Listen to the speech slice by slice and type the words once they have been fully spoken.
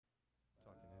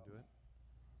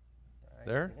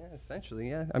There? Yeah, essentially,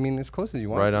 yeah. I mean, as close as you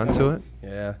want. Right onto it?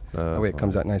 Yeah. That way it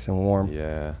comes out nice and warm.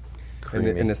 Yeah.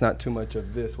 And it's not too much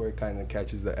of this where it kind of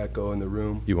catches the echo in the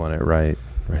room. You want it right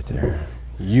there.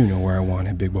 You know where I want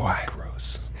it, big boy.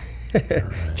 Gross. Right.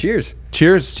 Cheers.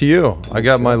 Cheers to you. I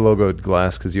got my logoed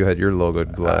glass because you had your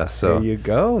logoed glass. So there you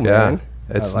go, man.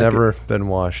 Yeah, it's never been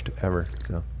washed ever.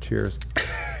 So cheers.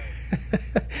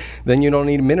 Then you don't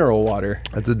need mineral water.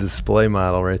 That's a display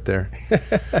model right there.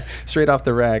 Straight off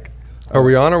the rack. Are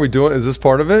we on? Are we doing? Is this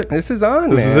part of it? This is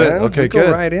on, This man. is it? Okay, good.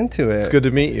 Go right into it. It's good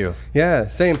to meet you. Yeah,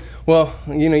 same. Well,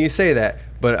 you say that,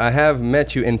 but I have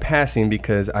met you in passing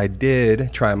because I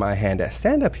did try my hand at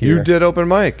stand-up here. You did open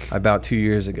mic about 2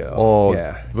 years ago. Oh,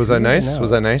 yeah. Was I nice?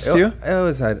 Was I nice to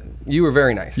you? You were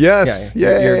very nice. Yes.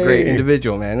 Yeah, Yay. you're a great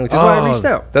individual, man, which is why I reached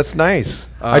out. That's nice.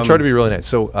 I try to be really nice.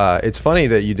 So it's funny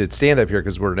that you did stand-up here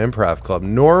because we're an improv club.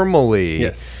 Normally,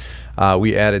 yes.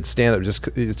 We added stand-up just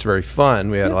it's very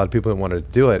fun. We had a lot of people that wanted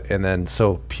to do it. And then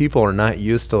so people are not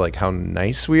used to like how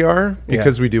nice we are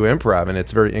because we do improv and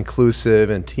it's very inclusive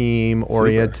and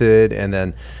team-oriented. And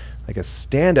then like a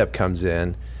stand-up comes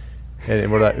in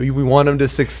and we're like, we want them to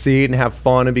succeed and have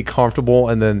fun and be comfortable.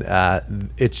 And then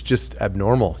it's just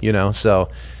abnormal,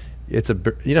 So it's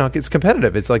it's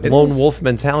competitive. It's like lone wolf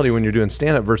mentality when you're doing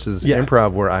stand-up versus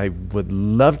improv, where I would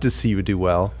love to see you do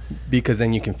well, because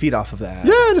then you can feed off of that.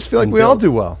 Yeah, I just feel like we all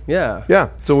do well. Yeah.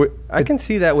 So I can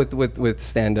see that with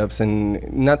stand-ups,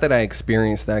 and not that I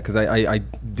experienced that because I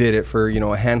did it for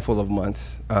a handful of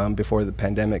months before the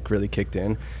pandemic really kicked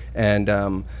in. And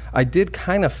I did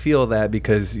kind of feel that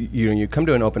because you come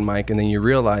to an open mic and then you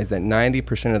realize that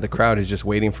 90% of the crowd is just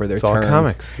waiting for their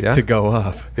turn to go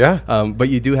up. Yeah. But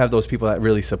you do have those people that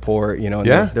really support, and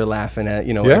they're laughing at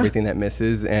everything that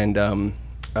misses. And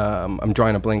I'm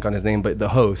drawing a blank on his name, but the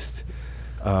host.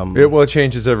 It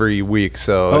changes every week,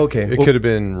 so it could have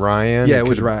been Ryan. Yeah, it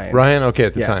was Ryan. Ryan, okay,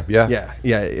 at the time. Yeah.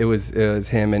 It was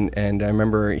him, and I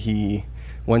remember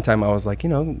one time I was like, lay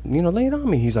it on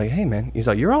me. He's like, hey man, he's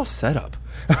like, you're all set up.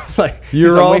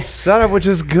 You're all set up, which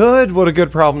is good. What a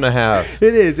good problem to have.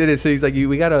 It is. So he's like,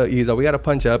 we gotta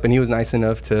punch up, and he was nice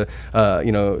enough to,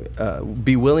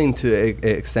 be willing to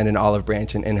extend an olive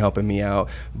branch and helping me out.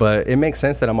 But it makes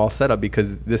sense that I'm all set up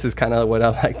because this is kind of what I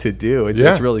like to do.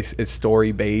 It's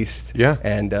story based. Yeah.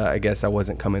 And I guess I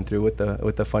wasn't coming through with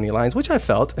the funny lines, which I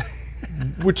felt.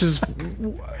 Which is,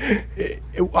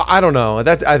 I don't know.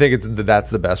 I think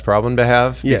that's the best problem to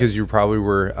have because you probably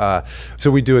were. So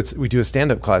we do a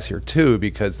stand-up class here too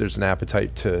because there's an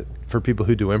appetite for people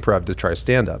who do improv to try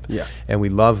stand-up. Yeah, and we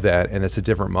love that, and it's a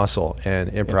different muscle.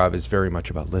 And improv is very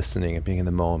much about listening and being in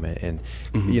the moment and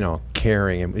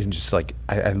caring and just like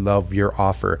I love your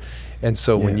offer. And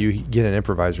so when you get an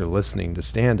improviser listening to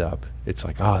stand-up, it's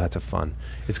like, oh, that's a fun.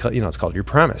 It's called, it's called your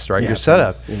premise, right? Your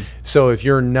setup. Yeah. So if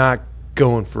you're not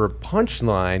going for a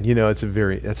punchline, that's a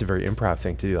very improv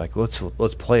thing to do. Like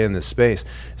let's play in this space.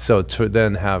 So to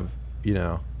then have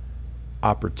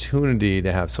opportunity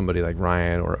to have somebody like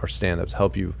Ryan or stand-ups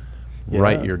help you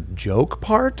write your joke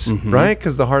part, right?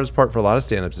 Because the hardest part for a lot of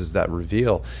stand-ups is that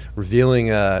revealing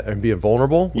and being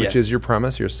vulnerable, which is your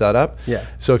premise, your setup. Yeah.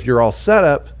 So if you're all set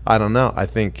up, I don't know. I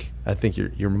think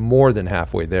you're more than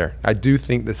halfway there. I do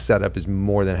think the setup is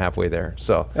more than halfway there.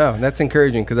 So that's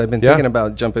encouraging because I've been thinking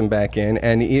about jumping back in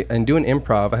and doing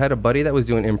improv. I had a buddy that was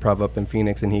doing improv up in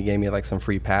Phoenix, and he gave me like some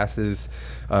free passes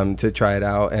to try it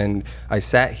out. And I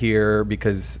sat here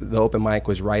because the open mic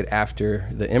was right after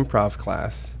the improv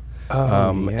class.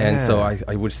 And so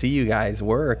I would see you guys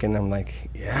work, and I'm like,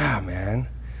 yeah, man.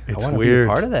 It's I want to weird. be a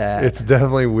part of that. It's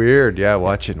definitely weird. Yeah,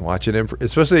 watching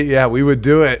especially we would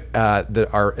do it.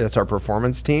 That's our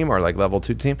performance team, our like level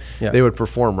 2 team. Yeah. They would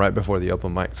perform right before the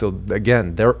open mic. So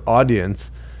again, their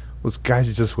audience was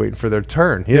guys just waiting for their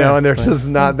turn, and they're just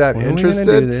not that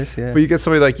interested. Do this? Yeah. But you get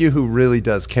somebody like you who really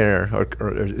does care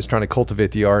or is trying to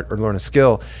cultivate the art or learn a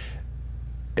skill.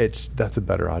 That's a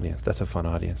better audience. That's a fun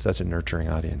audience. That's a nurturing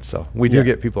audience. So we do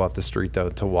get people off the street though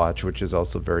to watch, which is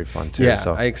also very fun too. Yeah,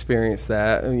 so I experienced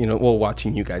that.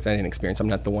 Watching you guys, I didn't experience. I'm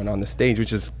not the one on the stage,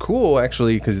 which is cool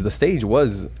actually because the stage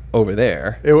was over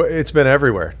there. It's been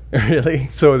everywhere. Really?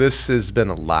 So this has been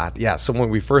a lot. Yeah. So when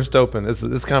we first opened, this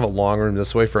is kind of a long room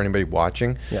this way for anybody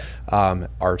watching. Yeah.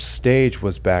 Our stage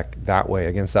was back that way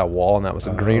against that wall, and that was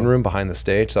a green room behind the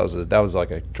stage. So that was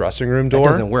like a dressing room door.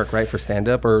 It doesn't work, right, for stand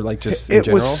up or like just in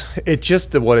general? it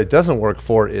just what it doesn't work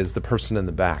for is the person in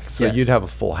the back. So Yes. you'd have a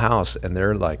full house, and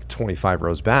they're like 25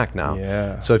 rows back now.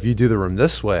 Yeah. So if you do the room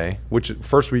this way, which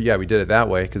first we did it that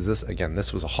way because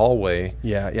this was a hallway.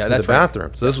 Yeah, to that's the right.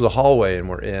 bathroom. So this was a hallway, and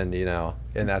we're in,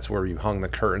 and that's where you hung the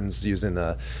curtains using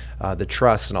the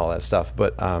truss and all that stuff.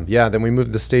 But then we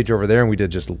moved the stage over there, and we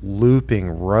did just looping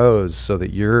rows so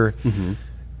that you're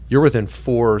within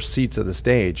 4 seats of the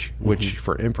stage, which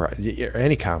for improv, or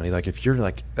any comedy, like if you're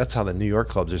like, that's how the New York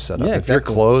clubs are set up. Yeah, if you're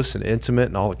exactly. close and intimate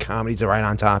and all the comedies are right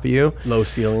on top of you, Low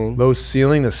ceiling.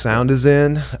 the sound is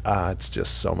in, it's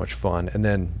just so much fun. And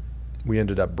then we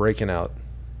ended up breaking out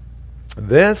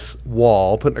this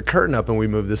wall, putting a curtain up, and we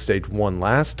moved the stage one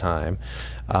last time.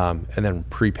 And then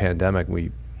pre-pandemic,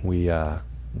 we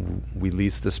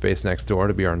leased the space next door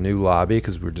to be our new lobby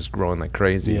because we were just growing like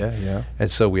crazy. Yeah.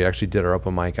 And so we actually did our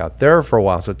open mic out there for a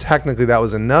while. So technically that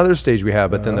was another stage we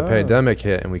had, but then the pandemic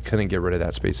hit and we couldn't get rid of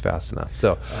that space fast enough.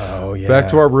 So back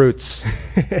to our roots.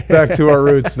 Back to our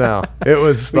roots now. It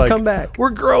was like, come back. We're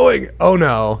growing. Oh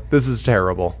no, this is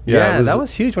terrible. Yeah, that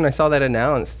was huge when I saw that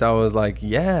announced. I was like,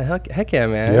 yeah, heck yeah,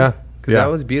 man. Yeah. Because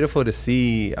that was beautiful to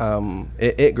see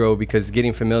it grow, because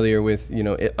getting familiar with,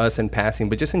 us in passing,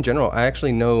 but just in general, I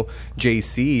actually know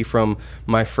JC from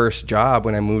my first job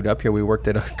when I moved up here. We worked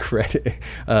at a credit,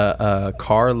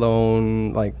 car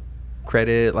loan, like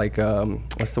credit, like,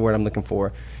 what's the word I'm looking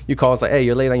for? You call us like, hey,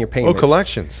 you're late on your payments. Oh,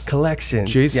 collections.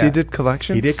 JC did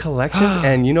collections? He did collections.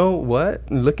 And you know what?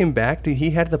 Looking back, he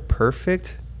had the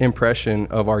perfect impression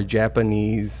of our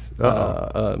Japanese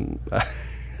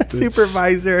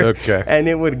supervisor. Okay. And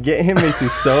it would get him into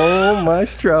so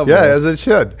much trouble. Yeah, as it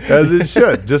should.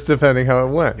 Just depending how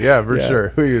it went. Yeah, for sure.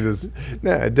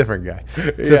 A different guy.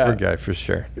 Guy for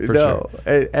sure.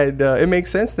 And it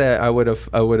makes sense that I would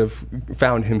have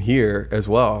found him here as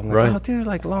well. I'm like, right. Oh, dude,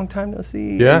 like long time no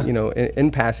see. Yeah. And,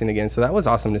 in passing again. So that was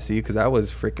awesome to see, because that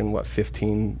was freaking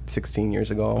 15, 16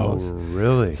 years ago almost. Oh,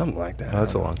 really? Something like that. Oh,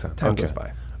 that's a long time. Time goes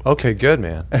by. Okay, good,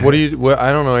 man. I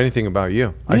don't know anything about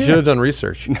you. I should have done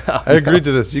research. I agreed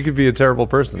to this. You could be a terrible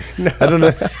person. I don't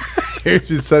know. You're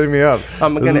just setting me up.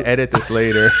 I'm going to edit this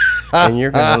later, and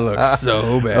you're going to look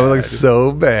so bad. I would look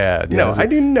so bad. No, I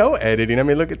do no editing. I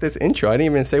mean, look at this intro. I didn't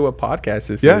even say what podcast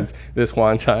this is this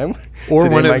one time. Or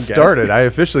Today, when my it started.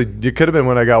 You could have been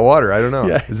when I got water. I don't know.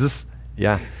 Yeah. Is this?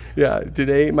 Yeah. Yeah,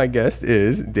 today my guest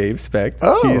is Dave Specht.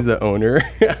 Oh. He's the owner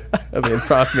of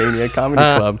Improv Mania Comedy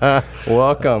Club.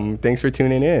 Welcome. Thanks for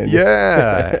tuning in.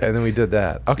 Yeah. And then we did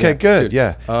that. Okay, good.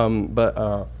 Sure.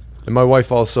 Yeah. And my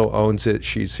wife also owns it.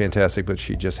 She's fantastic, but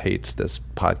she just hates this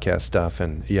podcast stuff.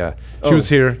 And she was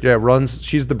here. Yeah,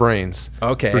 she's the brains.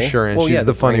 Okay. For sure. And she's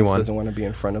the funny one. Doesn't want to be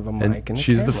in front of a mic. And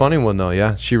she's the funny one, though.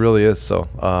 Yeah, she really is. So,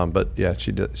 but yeah,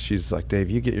 she's like, Dave,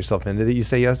 you get yourself into it. You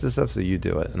say yes to stuff, so you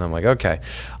do it. And I'm like, okay,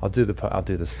 I'll do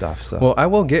the stuff. So. Well, I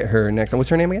will get her next. What's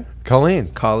her name again?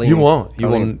 Colleen. You won't. You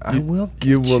won't. I will.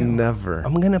 You will never.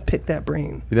 I'm gonna pick that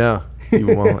brain. No, you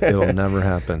won't. It'll never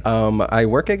happen. I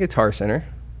work at Guitar Center.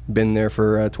 Been there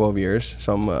for 12 years,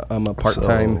 so I'm a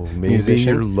part-time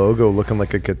musician. Your logo looking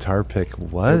like a guitar pick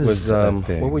was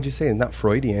what would you say? Not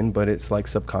Freudian, but it's like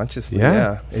subconsciously.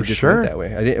 Yeah, it for just sure. went that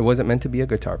way. It wasn't meant to be a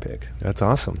guitar pick. That's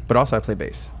awesome. But also, I play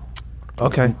bass.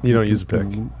 Okay, you don't use a pick. I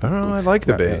don't know. I like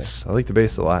the bass. I like the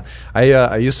bass a lot.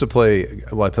 I used to play.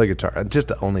 Well, I play guitar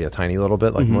just only a tiny little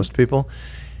bit, like most people.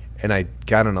 And I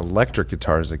got an electric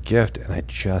guitar as a gift, and I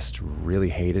just really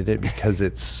hated it because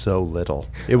it's so little.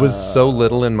 It was so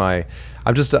little in my.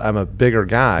 I'm a bigger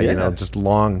guy, just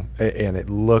long, and it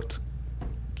looked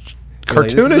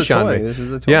cartoonish on me. This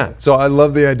is a toy. Yeah, so I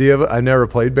love the idea of it. I never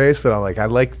played bass, but I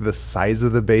like the size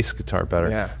of the bass guitar better.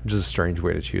 Yeah, which is a strange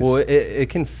way to choose. Well, it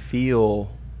can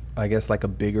feel, I guess, like a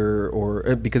bigger,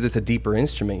 or because it's a deeper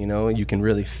instrument, you can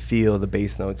really feel the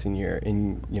bass notes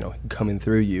coming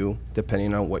through you,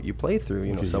 depending on what you play through,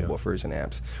 subwoofers and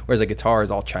amps. Whereas a guitar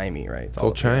is all chimey, right? It's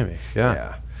all chimey.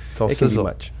 Yeah. It's all it sizzle.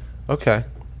 Can be much. Okay.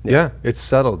 Yeah, it's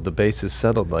settled. The bass is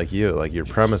settled like you, like your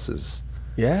premises.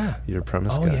 Yeah. You're a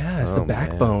premise guy. Oh, yeah. It's the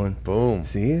backbone. Man. Boom.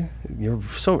 See?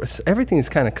 Everything's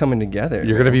kind of coming together.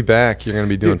 You're going to be back. You're going to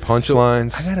be doing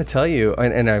punchlines. So I got to tell you,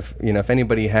 and I've, if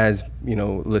anybody has,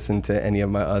 listened to any of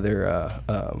my other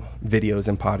videos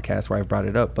and podcasts where I've brought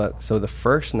it up, but so the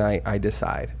first night I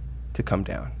decide to come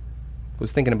down,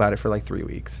 was thinking about it for like 3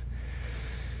 weeks.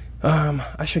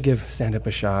 I should give stand-up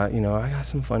a shot. I got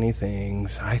some funny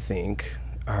things, I think.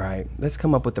 All right, let's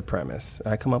come up with the premise.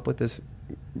 I come up with this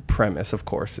premise, of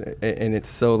course, and it's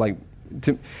so I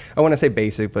want to say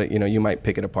basic, but you might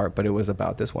pick it apart. But it was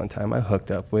about this one time I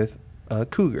hooked up with a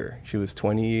cougar. She was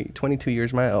 22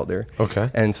 years my elder.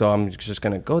 Okay. And so I'm just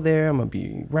gonna go there. I'm gonna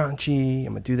be raunchy.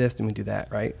 I'm gonna do this. I'm gonna do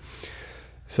that. Right.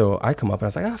 So I come up and I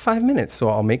was like, 5 minutes. So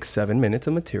I'll make 7 minutes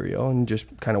of material and just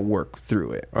kind of work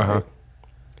through it. Right?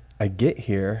 I get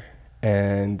here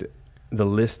and the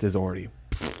list is already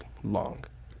long.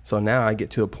 So now I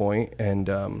get to a point and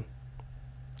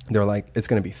they're like, it's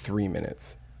going to be 3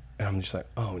 minutes. And I'm just like,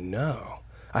 oh no,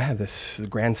 I have this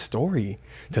grand story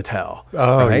to tell.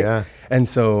 Oh, right? yeah. And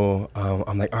so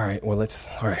I'm like, all right,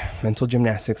 mental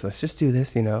gymnastics. Let's just do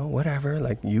this, whatever.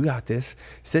 Like, you got this.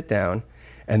 Sit down.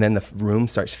 And then the room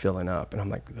starts filling up. And I'm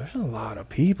like, there's a lot of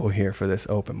people here for this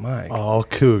open mic. All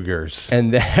cougars.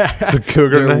 And it's a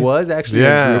cougar there night? was actually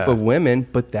a group of women,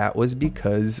 but that was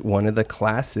because one of the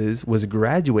classes was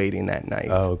graduating that night.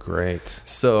 Oh, great.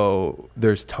 So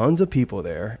there's tons of people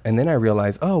there. And then I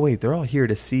realized, oh, wait, they're all here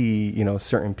to see,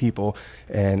 certain people.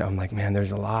 And I'm like, man,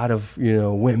 there's a lot of,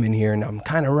 women here. And I'm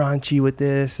kind of raunchy with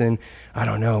this. And I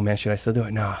don't know, man, should I still do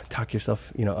it? Nah, talk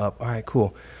yourself, up. All right,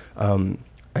 cool.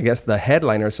 I guess the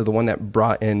headliner, so the one that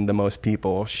brought in the most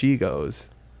people, she goes,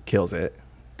 kills it,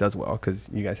 does well, because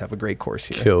you guys have a great course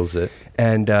here. Kills it.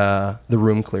 And the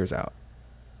room clears out.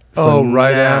 So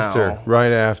right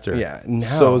after. Yeah. Now,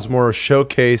 so it was more a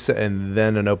showcase and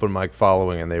then an open mic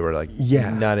following, and they were like,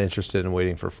 not interested in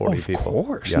waiting for 40 people. Of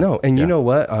course. Yeah. No. And you know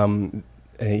what?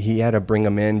 He had to bring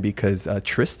him in because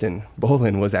Tristan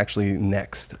Bolin was actually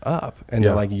next up. And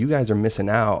they're like, you guys are missing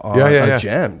out on a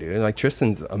gem, dude. Like,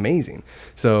 Tristan's amazing.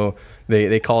 So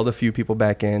they called a few people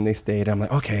back in. They stayed. I'm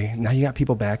like, okay, now you got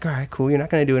people back. All right, cool. You're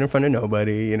not going to do it in front of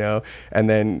nobody, And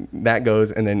then that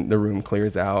goes, and then the room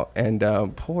clears out. And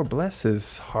poor, bless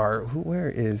his heart. Where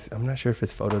is, I'm not sure if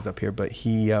his photo's up here, but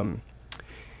he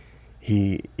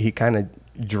kind of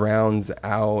drowns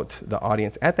out the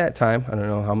audience at that time. I don't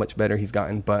know how much better he's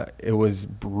gotten, but it was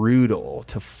brutal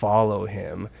to follow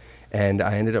him. And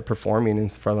I ended up performing in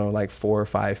front of like 4 or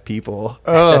 5 people.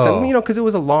 Oh. Because it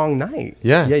was a long night.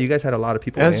 Yeah. Yeah, you guys had a lot of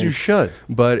people. As you should.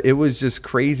 But it was just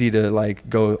crazy to like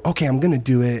go, okay, I'm going to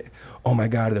do it. Oh my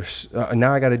God, there's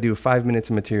now I got to do 5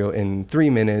 minutes of material in 3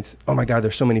 minutes. Oh my God,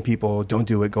 there's so many people. Don't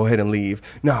do it. Go ahead and leave.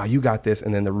 No, you got this.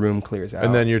 And then the room clears out.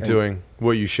 And then you're doing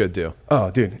what you should do.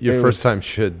 Oh, dude. Your first time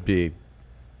should be,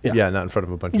 not in front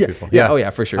of a bunch of people. Yeah. Oh,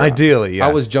 yeah, for sure. Ideally, yeah.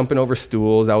 I was jumping over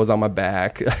stools. I was on my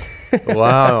back.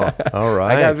 Wow. All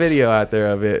right. I got video out there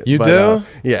of it. You do?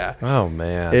 Yeah. Oh,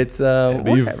 man. It's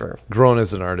whatever. You've grown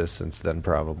as an artist since then,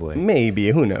 probably. Maybe.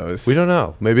 Who knows? We don't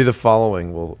know. Maybe the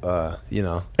following will,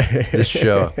 this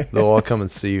show, they'll all come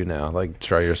and see you now, like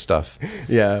try your stuff.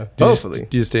 Yeah. Hopefully.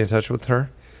 Do you stay in touch with her?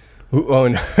 Oh,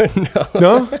 no.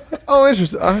 No? Oh,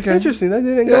 interesting. Okay. Interesting. That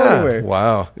didn't go anywhere.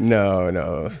 Wow. No.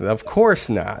 Of course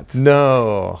not.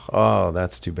 No. Oh,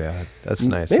 that's too bad. That's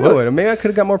nice. Maybe I could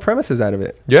have got more premises out of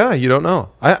it. Yeah, you don't know.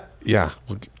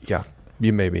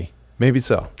 You maybe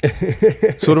so.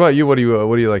 So what about you? What are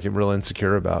you like real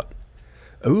insecure about?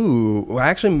 Ooh, I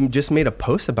actually just made a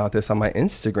post about this on my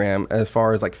Instagram as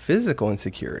far as like physical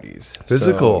insecurities.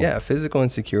 Physical? So, physical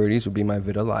insecurities would be my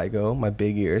vitiligo, my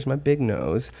big ears, my big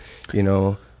nose,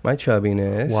 my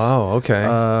chubbiness. Wow, okay.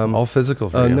 All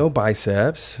physical for you. No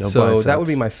biceps. So that would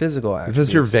be my physical attributes. This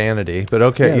is your vanity, but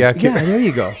okay. Yeah, there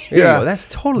you go. There you go. That's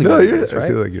totally what it is, right? I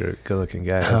feel like you're a good-looking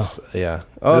guy. That's,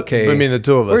 Okay. I mean, the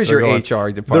two of us. Where's your HR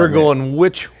department? They're going,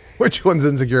 which one's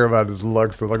insecure about his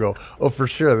looks? So they'll go, oh, for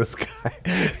sure, this guy.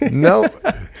 No,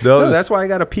 that's why I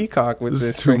got a peacock with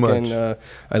this. Too much.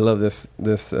 I love these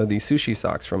sushi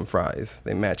socks from Fry's.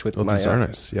 They match with my these are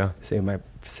nice. Yeah.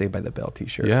 Saved by the Bell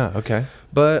T-shirt. Yeah. Okay.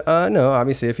 But no,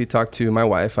 obviously, if you talk to my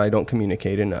wife, I don't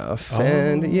communicate enough,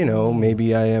 and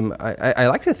maybe I am. I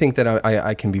like to think that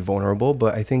I can be vulnerable,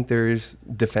 but I think there's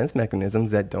defense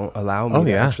mechanisms that don't allow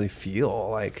me to actually feel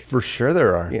like. For sure,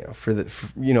 there are.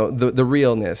 The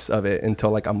realness of it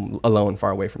until like I'm alone,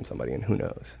 far away from somebody, and who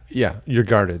knows? Yeah, you're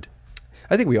guarded.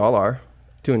 I think we all are.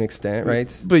 To an extent,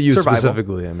 right? But you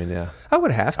specifically, I mean, yeah. I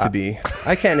would have to be.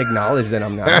 I can't acknowledge that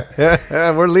I'm not.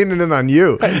 We're leaning in on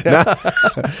you.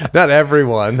 Not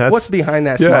everyone. What's behind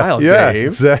that smile, Dave?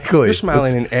 Exactly. You're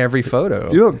smiling in every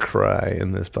photo. You don't cry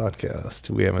in this podcast.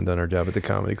 We haven't done our job at the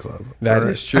comedy club. That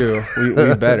is true.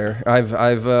 We better.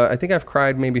 I think I've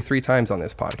cried maybe 3 times on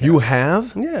this podcast. You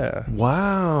have? Yeah.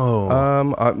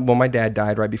 Wow. Well, my dad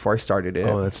died right before I started it.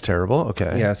 Oh, that's terrible.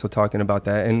 Okay. Yeah. So talking about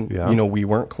that, and we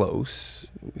weren't close.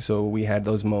 So we had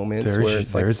those moments where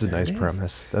it's like, there's a nice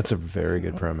premise. That's a very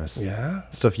good premise. Yeah.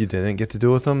 Stuff you didn't get to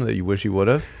do with them that you wish you would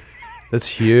have. That's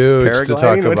huge to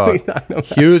talk about.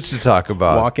 Huge to talk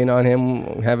about. Walking on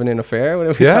him having an affair? What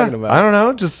are we talking about? I don't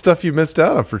know. Just stuff you missed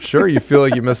out on for sure. You feel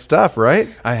like you missed stuff, right?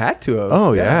 I had to have.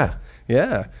 Oh, yeah.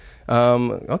 Yeah.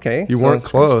 Okay. You weren't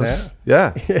close.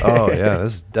 Yeah. Oh, yeah.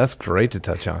 That's great to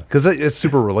touch on because it's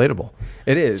super relatable.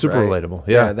 It is super relatable.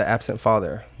 Yeah. The absent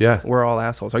father. Yeah. We're all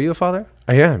assholes. Are you a father?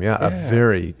 I am. Yeah. A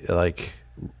very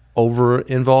over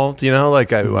involved,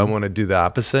 like I want to do the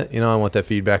opposite. I want that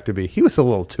feedback to be, he was a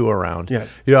little too around. Yeah.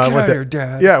 I want that,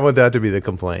 Dad. Yeah, I want that to be the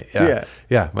complaint. Yeah.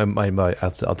 Yeah.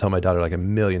 I'll tell my daughter like a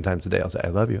million times a day. I'll say, I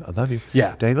love you.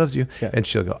 Yeah. Daddy loves you. Yeah. And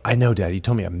she'll go, I know, Dad, you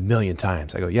told me a million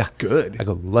times. I go, yeah. Good. I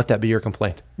go, let that be your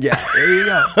complaint. Yeah. There you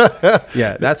go.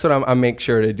 Yeah. That's what I make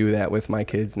sure to do that with my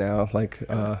kids now. Like,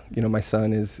 my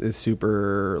son is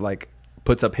super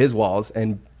puts up his walls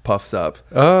and puffs up.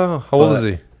 Oh, how old is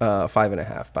he?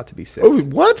 5.5, about to be 6. Oh,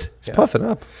 what? He's puffing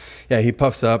up. Yeah, he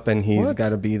puffs up and he's got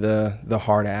to be the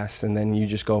hard ass. And then you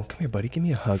just go, come here, buddy, give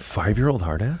me a hug. 5-year-old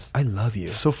hard ass? I love you.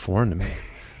 It's so foreign to me.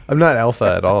 I'm not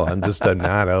alpha at all. I'm just a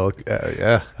not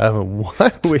alpha. Yeah.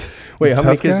 What? Wait, how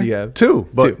many kids do you have? 2.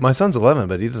 But my son's 11,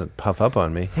 but he doesn't puff up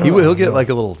on me. He'll get like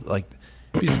a little,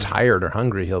 if he's tired or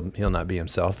hungry, he'll not be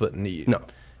himself. But no.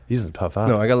 He doesn't puff up.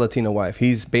 No, I got a Latino wife.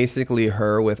 He's basically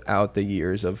her without the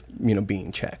years of,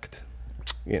 being checked,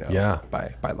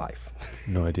 by life.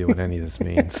 No idea what any of this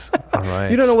means. All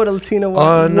right. You don't know what a Latino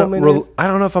woman is? I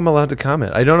don't know if I'm allowed to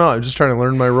comment. I don't know. I'm just trying to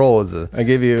learn my role as a I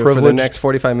give you, for the next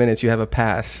 45 minutes, you have a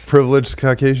pass. Privileged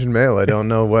Caucasian male. I don't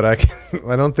know what I can.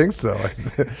 I don't think so. I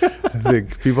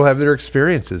think people have their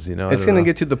experiences, It's going to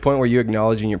get to the point where you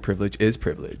acknowledging your privilege is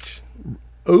privilege.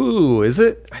 Ooh, is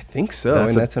it? I think so,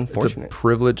 that's unfortunate. It's a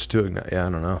privilege to acknowledge. Yeah, I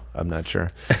don't know. I'm not sure.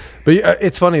 But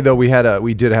it's funny though. We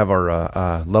did have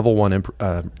our level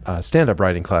 1 stand-up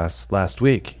writing class last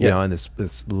week. And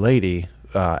this lady,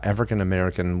 African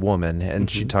American woman, and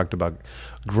she talked about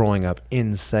growing up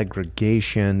in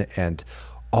segregation and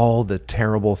all the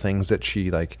terrible things that she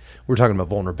we're talking about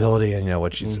vulnerability and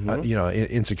what she's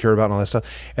insecure about and all that stuff.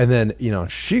 And then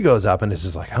she goes up and is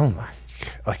just like, oh my,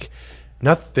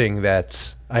 nothing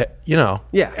that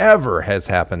ever has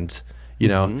happened,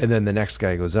 and then the next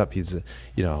guy goes up, he's a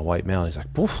white male, and he's like,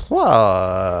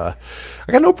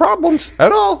 I got no problems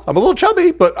at all. I'm a little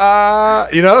chubby, but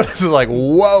this is like,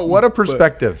 whoa, what a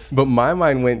perspective. But my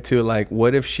mind went to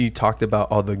what if she talked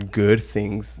about all the good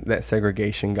things that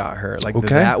segregation got her?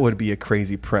 That would be a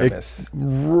crazy premise.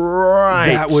 Right.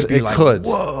 That would be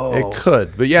whoa. It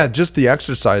could. But yeah, just the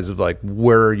exercise of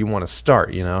where you want to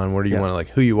start, and where do you want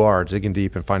to, who you are, digging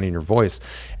deep and finding your voice.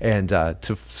 And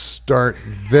to start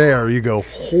there, you go,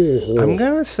 I'm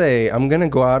going to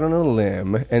go out on a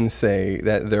limb and say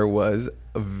that there was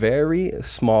a very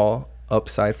small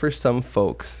upside for some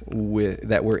folks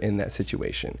that were in that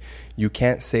situation. You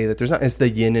can't say that there's not. It's the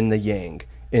yin and the yang.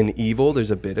 In evil,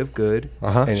 there's a bit of good,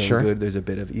 and in good, there's a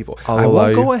bit of evil. I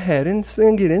won't go ahead and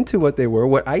get into what they were,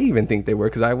 what I even think they were,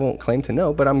 because I won't claim to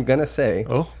know, but I'm going to say,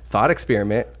 thought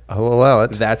experiment. I'll allow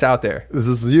it. That's out there. This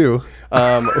is you.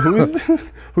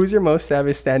 Who's your most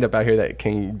savage stand-up out here that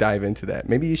can dive into that?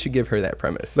 Maybe you should give her that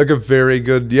premise. A very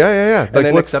good, yeah. And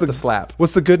then accept the slap.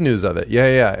 What's the good news of it?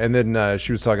 Yeah. And then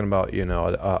she was talking about,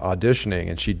 auditioning,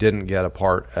 and she didn't get a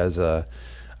part as a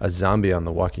zombie on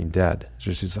The Walking Dead.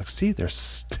 So she's like, see, they're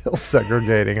still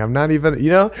segregating. I'm not even,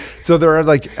 So there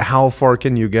are how far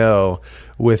can you go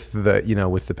with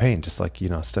the pain? Just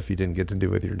stuff you didn't get to do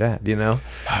with your dad, you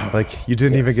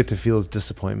didn't even get to feel his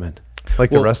disappointment.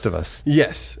 The rest of us.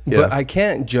 Yes. Yeah. But I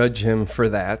can't judge him for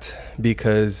that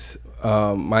because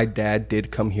my dad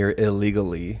did come here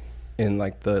illegally in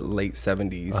the late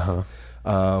 70s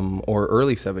or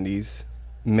early 70s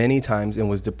many times and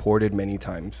was deported many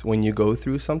times. When you go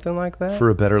through something like that. For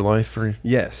a better life?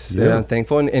 Yes. Yeah. And I'm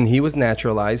thankful. And he was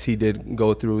naturalized. He did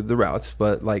go through the routes.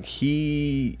 But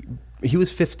he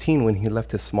was 15 when he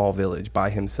left his small village by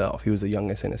himself. He was the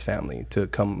youngest in his family to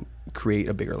come create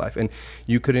a bigger life. And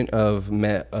you couldn't have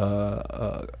met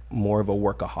more of a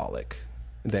workaholic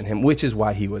than him, which is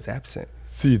why he was absent.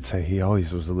 So you'd say he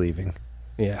always was leaving.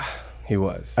 Yeah, he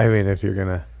was. I mean, if you're going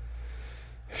to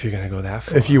go that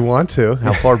far. If you want to.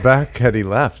 How far back had he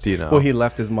left, Well, he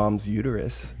left his mom's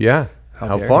uterus. Yeah.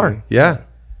 How far? Yeah.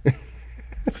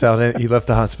 He left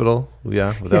the hospital,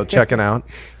 without checking out.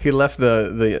 He left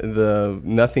the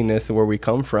nothingness where we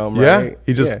come from, right? Yeah,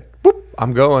 he just, boop,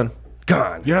 I'm going.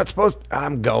 Gone. You're not supposed to,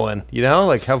 I'm going.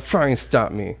 How try and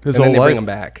stop me. And then they bring him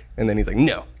back. And then he's like,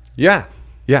 no. Yeah.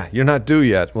 Yeah, you're not due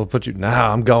yet. We'll put you,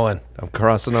 I'm going. I'm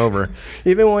crossing over.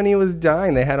 Even when he was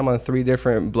dying, they had him on 3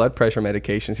 different blood pressure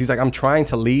medications. He's like, I'm trying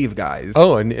to leave, guys.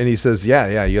 Oh, and he says,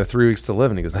 yeah, you have 3 weeks to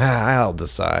live. And he goes, I'll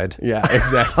decide. Yeah,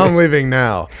 exactly. I'm leaving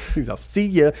now. He's I'll see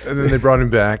ya. And then they brought him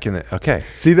back. And okay.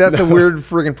 See, that's a weird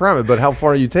friggin' premise. But how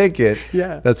far you take it,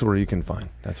 that's where you can find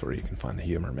the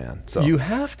humor, man. So you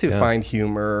have to find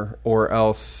humor or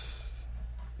else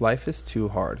Life is too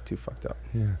hard, too fucked up.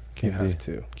 Yeah,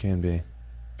 can be.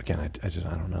 Again, I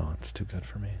don't know. It's too good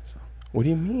for me. So. What do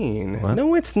you mean? What?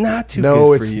 No, it's not too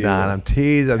no, good for you. No, it's not. I'm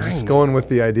teasing. I'm just going with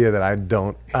the idea that I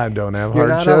don't have You're hardship. You're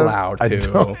not allowed to. I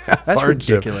don't have That's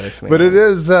hardship. ridiculous, man. But it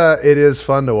is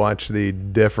fun to watch the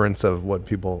difference of what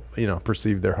people,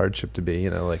 perceive their hardship to be.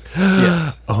 Like,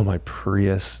 yes. Oh, my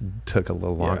Prius took a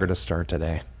little longer to start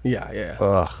today. Yeah.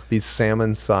 Ugh, these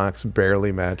salmon socks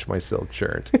barely match my silk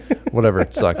shirt. Whatever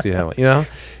socks you have, it's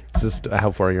just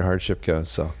how far your hardship goes.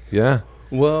 So, yeah.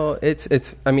 Well, it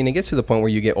gets to the point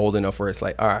where you get old enough where it's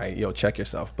like, all right, check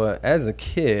yourself. But as a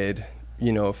kid,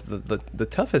 if the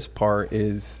toughest part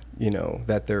is,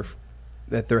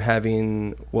 that they're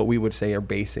having what we would say are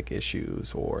basic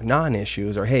issues or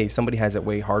non-issues, or hey, somebody has it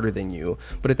way harder than you.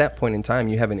 But at that point in time,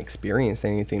 you haven't experienced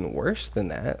anything worse than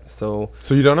that. So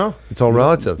you don't know. It's all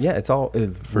relative. Yeah, it's all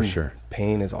for sure.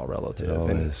 Pain is all relative. It all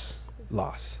and is.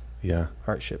 Loss. Yeah.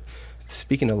 Hardship.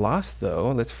 Speaking of loss,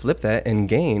 though, let's flip that and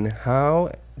gain.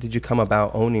 How did you come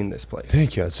about owning this place?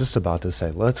 Thank you. I was just about to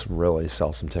say, let's really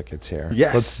sell some tickets here.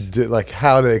 Yes. Let's do,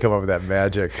 how do they come up with that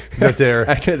magic? That they're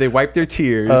Actually, they wipe their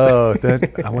tears. Oh,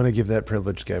 I want to give that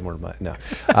privileged guy more money. No,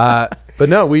 but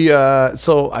no, we.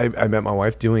 So I met my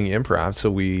wife doing improv.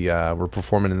 So we were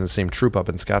performing in the same troupe up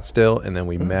in Scottsdale, and then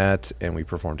we met and we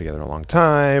performed together a long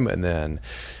time, and then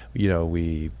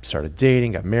we started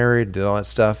dating, got married, did all that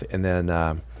stuff, and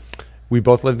then. We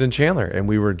both lived in Chandler, and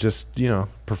we were just,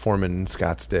 performing in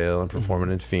Scottsdale and performing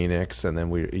in Phoenix. And then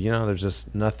we, there's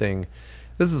just nothing.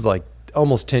 This is like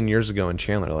almost 10 years ago in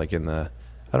Chandler, like in the,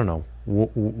 I don't know,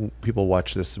 people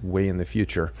watch this way in the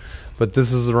future. But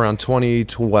this is around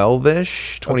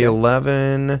 2012-ish,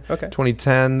 2011,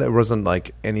 2010. There wasn't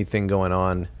like anything going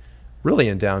on really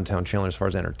in downtown Chandler as far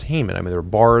as entertainment. I mean, there were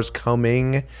bars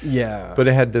coming. Yeah. But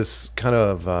it had this kind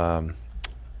of,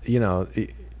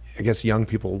 I guess young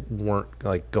people weren't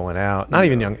like going out. Not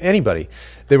even young, anybody.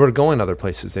 They were going other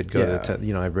places. They'd go to,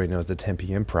 everybody knows the Tempe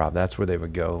Improv. That's where they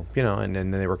would go, and then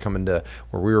they were coming to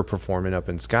where we were performing up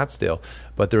in Scottsdale.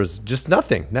 But there was just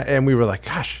nothing. And we were like,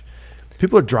 gosh,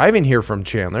 people are driving here from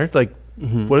Chandler. Like,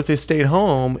 what if they stayed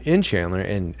home in Chandler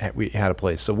and we had a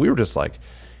place? So we were just like,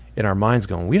 in our minds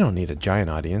going, we don't need a giant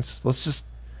audience. Let's just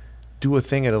do a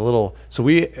thing at a little. So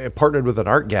we partnered with an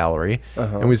art gallery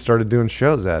and we started doing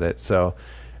shows at it. So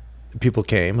people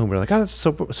came and we were like, oh, that's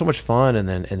so much fun. And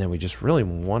then we just really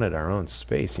wanted our own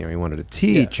space. We wanted to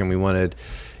teach and we wanted,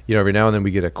 every now and then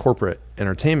we get a corporate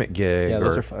entertainment gig. Yeah,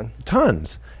 those are fun.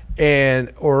 Tons.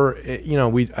 And,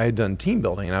 I had done team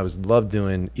building and I loved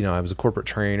doing, I was a corporate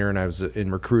trainer and I was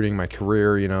in recruiting my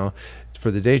career,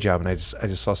 for the day job. And I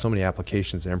just saw so many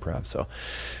applications in improv. So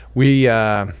we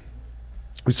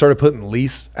started putting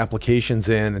lease applications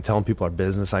in and telling people our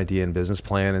business idea and business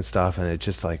plan and stuff. And it's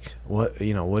just like, what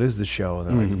is the show? And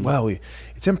they're like, well,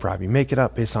 it's improv. You make it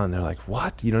up based on, they're like,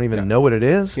 what? You don't even know what it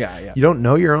is? Yeah. You don't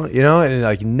know your own, and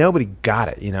like nobody got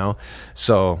it,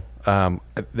 So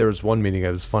there was one meeting, it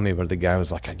was funny, but the guy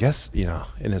was like, I guess,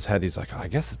 in his head, he's like, oh, I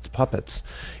guess it's puppets.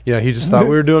 He just thought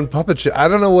we were doing puppet shit. I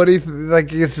don't know what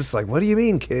it's just like, what do you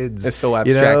mean, kids? It's so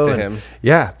abstract to him.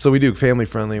 Yeah. So we do family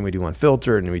friendly and we do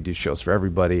unfiltered and we do shows for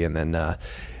everybody. And then,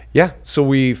 so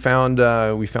we found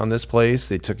this place.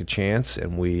 They took a chance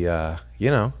and we did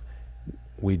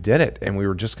it. And we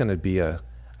were just going to be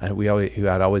we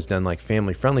had always done like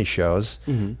family friendly shows.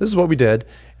 This is what we did.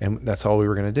 And that's all we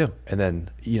were going to do. And then,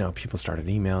 people started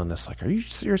emailing us like, are you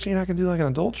serious? You're not going to do like an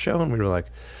adult show? And we were like,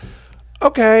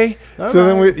 okay.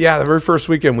 Then the very first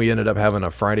weekend we ended up having a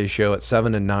Friday show at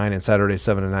 7 and 9 and Saturday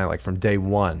 7 and 9, like from day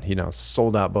one,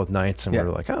 sold out both nights. And we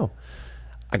were like, oh,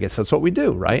 I guess that's what we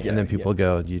do. Right. And then people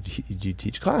go, you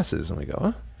teach classes? And we go,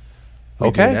 huh?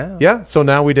 Okay. Yeah. So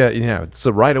now we did,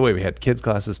 so right away we had kids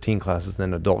classes, teen classes,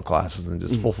 then adult classes, and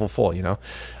just full,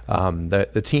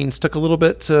 the teens took a little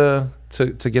bit to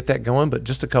get that going, but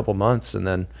just a couple months. And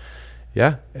then,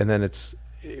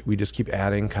 we just keep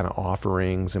adding kind of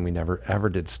offerings, and we never ever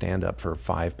did stand up for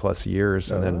 5+ years.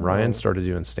 And then Ryan started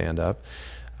doing stand up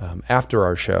after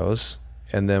our shows.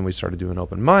 And then we started doing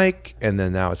open mic. And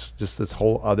then now it's just this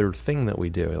whole other thing that we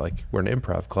do. Like we're an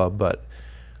improv club, but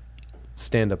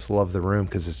stand-ups love the room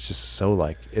because it's just so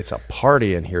like it's a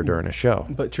party in here during a show.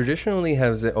 But traditionally,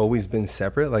 has it always been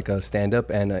separate, like a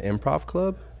stand-up and an improv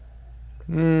club?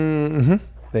 Mm-hmm.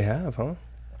 They have, huh?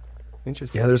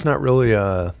 Interesting. Yeah, there's not really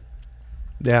so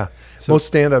most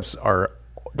stand-ups are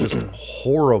just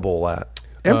horrible at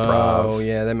improv. Oh,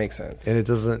 yeah, that makes sense. And it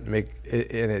doesn't make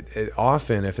it, and it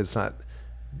often, if it's not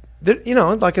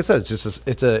like I said, it's just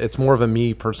it's more of a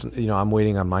me person. I'm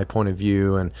waiting on my point of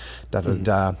view and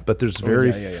da. But there's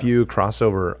very few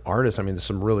crossover artists. I mean, there's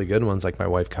some really good ones. Like my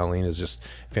wife Colleen is just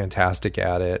fantastic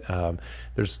at it.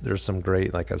 There's some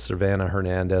great, like a Savannah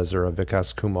Hernandez or a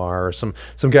Vikas Kumar, or some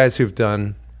guys who've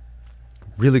done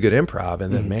really good improv,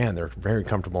 and then man, they're very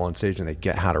comfortable on stage and they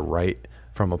get how to write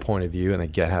from a point of view, and they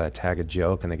get how to tag a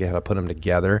joke, and they get how to put them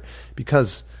together,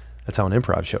 because that's how an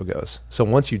improv show goes. So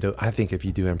once you do, I think if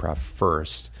you do improv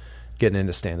first, getting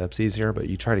into stand-up's easier, but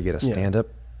you try to get a stand-up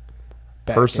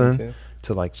person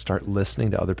to like start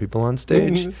listening to other people on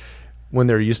stage when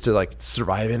they're used to like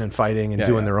surviving and fighting and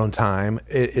doing their own time.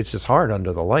 It's just hard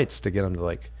under the lights to get them to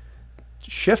like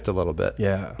shift a little bit.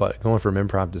 Yeah. But going from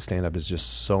improv to stand-up is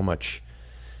just so much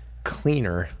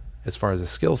cleaner as far as a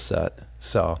skill set.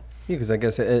 So yeah, because I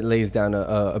guess it lays down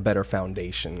a better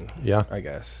foundation. Yeah. I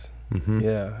guess.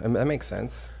 Yeah, that makes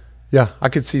sense. Yeah, I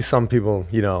could see some people,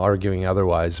 arguing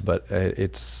otherwise, but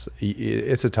it's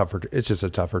just a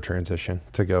tougher transition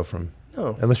to go from.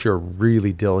 Unless you're a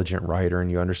really diligent writer and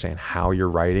you understand how you're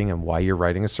writing and why you're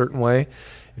writing a certain way.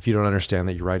 If you don't understand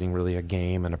that you're writing really a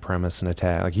game and a premise and a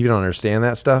tag, like you don't understand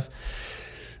that stuff,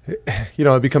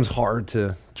 it becomes hard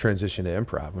to transition to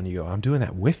improv when you go, I'm doing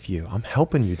that with you. I'm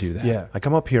helping you do that. Yeah. Like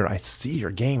I'm up here, I see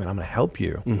your game and I'm going to help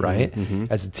you, right?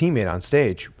 As a teammate on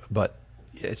stage. But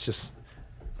it's just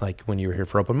like when you were here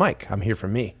for open mic, I'm here for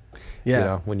me.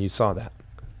 Yeah. When you saw that.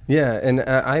 Yeah. And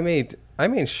I made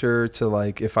sure to,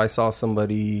 like, if I saw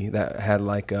somebody that had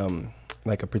like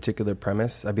a particular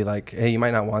premise, I'd be like, hey, you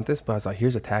might not want this, but I was like,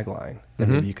 here's a tagline that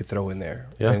maybe you could throw in there.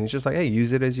 Yeah. And it's just like, hey,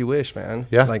 use it as you wish, man.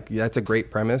 Yeah. Like, that's a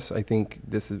great premise. I think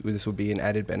this would be an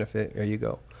added benefit. There you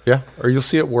go. Yeah. Or you'll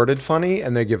see it worded funny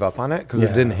and they give up on it because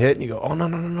it didn't hit, and you go, oh,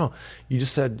 no. You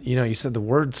just said, you said the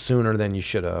word sooner than you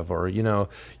should have, or, you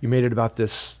made it about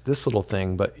this little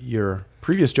thing, but your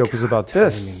previous joke was about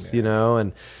this,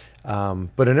 and,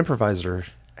 but an improviser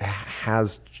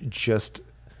has just,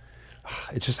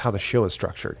 it's just how the show is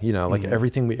structured, like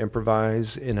everything we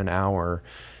improvise in an hour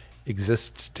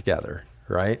exists together.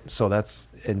 Right. So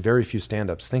and very few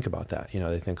stand-ups think about that.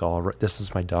 They think, this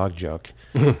is my dog joke.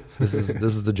 This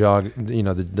is the jog,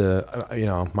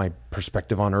 my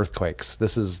perspective on earthquakes.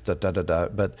 This is da.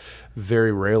 But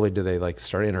very rarely do they like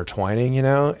start intertwining,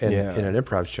 and in an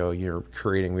improv show you're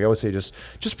creating, we always say,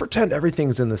 just pretend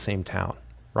everything's in the same town.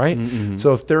 Right.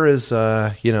 So if there is,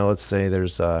 let's say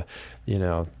there's, I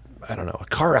don't know, a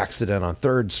car accident on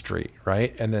 3rd Street.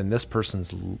 Right. And then this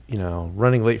person's,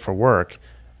 running late for work.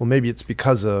 Well, maybe it's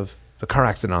because of the car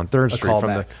accident on 3rd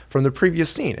Street from the previous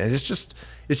scene. And it's just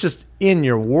in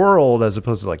your world as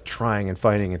opposed to like trying and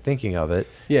fighting and thinking of it.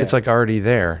 Yeah. It's like already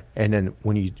there. And then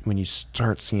when you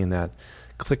start seeing that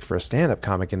click for a stand-up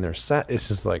comic in their set, it's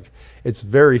just like, it's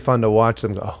very fun to watch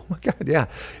them go, oh my God, yeah.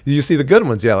 You see the good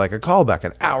ones, like a callback.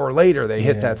 An hour later, they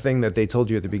hit that thing that they told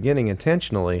you at the beginning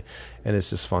intentionally, and it's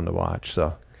just fun to watch.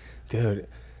 So, dude,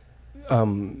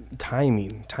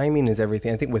 timing is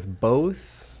everything. I think with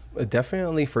both.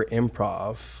 Definitely for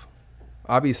improv,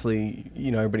 obviously,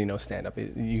 everybody knows stand-up.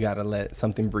 You got to let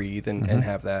something breathe and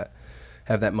have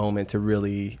that moment to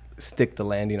really stick the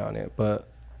landing on it. But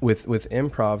with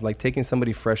improv, like taking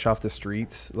somebody fresh off the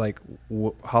streets, like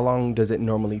how long does it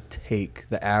normally take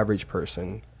the average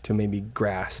person to maybe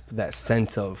grasp that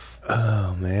sense of?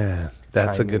 Oh man,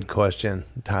 that's timing. A good question.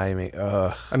 Timing.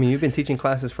 I mean, you've been teaching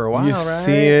classes for a while, right? You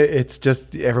see it. It's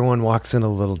just everyone walks in a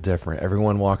little different.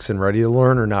 Everyone walks in ready to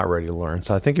learn or not ready to learn.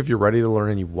 So I think if you're ready to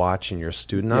learn and you watch and you're a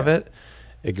student of it,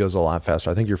 it goes a lot faster.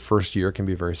 I think your first year can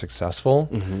be very successful,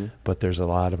 but there's a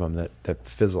lot of them that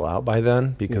fizzle out by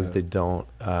then because they don't.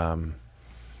 I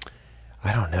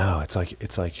don't know.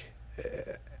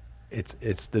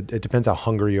 It depends how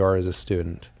hungry you are as a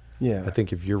student. Yeah, I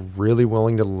think if you're really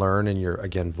willing to learn and you're,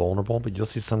 again, vulnerable, but you'll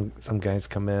see some guys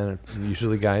come in,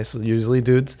 usually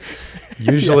dudes,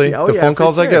 the phone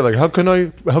calls I get, like, how can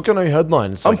I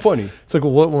headline? It's I'm like, funny. It's like,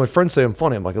 well, when my friends say I'm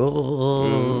funny, I'm like,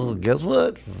 oh, guess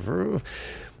what?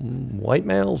 White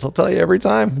males, I'll tell you every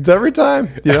time. It's every time,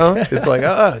 It's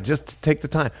like, just take the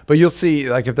time. But you'll see,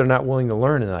 like, if they're not willing to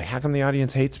learn, and like, how come the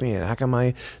audience hates me, and how come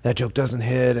that joke doesn't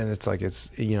hit? And it's like,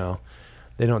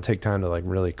 they don't take time to like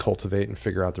really cultivate and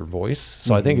figure out their voice.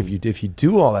 So I think if you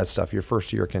do all that stuff, your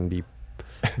first year can be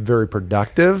very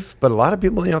productive. But a lot of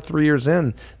people, 3 years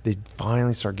in, they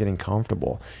finally start getting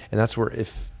comfortable. And that's where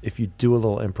if you do a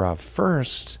little improv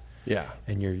first,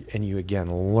 and you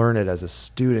again learn it as a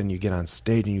student, you get on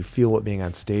stage and you feel what being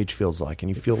on stage feels like, and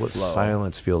you feel what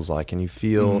silence feels like, and you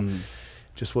feel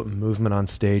just what movement on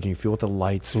stage, and you feel what the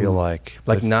lights feel like.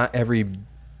 Like not every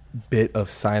bit of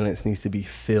silence needs to be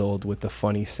filled with the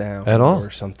funny sound at all or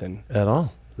something at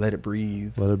all. Let it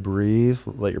breathe. Let it breathe.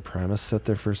 Let your premise sit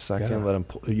there for a second. Let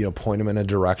them, point them in a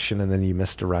direction, and then you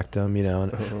misdirect them.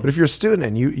 But if you're a student,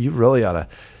 and you really ought to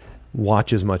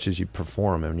watch as much as you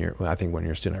perform. And I think when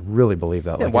you're a student, I really believe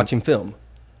that. Yeah, like watching film.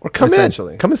 Or come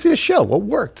and see a show. What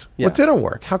worked? Yeah. What didn't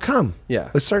work? How come? Yeah.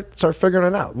 Let's start figuring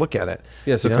it out. Look at it.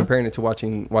 Yeah, so comparing it to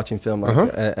watching film like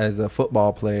as a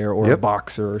football player or a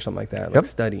boxer or something like that, like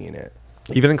studying it.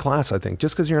 Even in class, I think,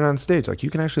 just because you're not on stage, like you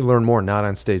can actually learn more not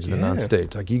on stage than on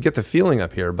stage. Like you get the feeling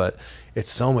up here, but it's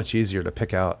so much easier to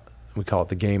pick out. We call it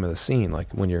the game of the scene.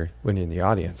 Like when you're in the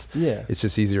audience, it's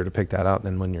just easier to pick that out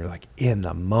than when you're like in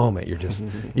the moment. You're just,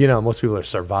 most people are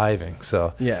surviving.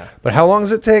 So But how long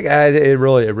does it take? It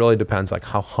really depends. Like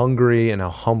how hungry and how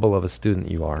humble of a student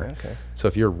you are. Okay. So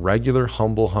if you're a regular,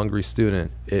 humble, hungry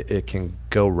student, it can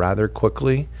go rather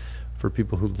quickly. For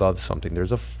people who love something,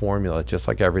 there's a formula. Just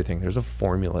like everything, there's a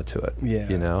formula to it.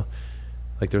 Yeah.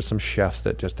 Like there's some chefs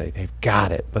that just they've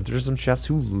got it, but there's some chefs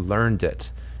who learned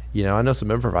it. I know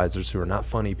some improvisers who are not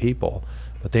funny people,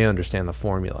 but they understand the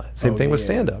formula. Same thing with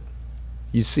stand-up.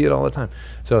 You see it all the time.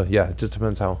 So it just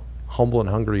depends how humble and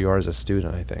hungry you are as a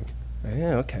student, I think.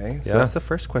 Yeah. Okay. So that's the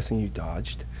first question you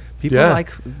dodged. People like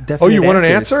definite answers. Oh, you want an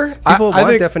answer? People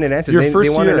want definite answers. They want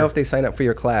to year. know if they sign up for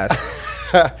your class.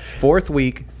 4th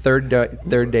week, third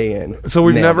day in. So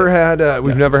we've never had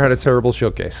a terrible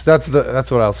showcase. That's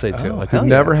what I'll say too. We've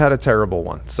never had a terrible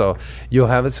one. So you'll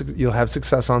have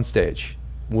success on stage.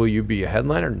 Will you be a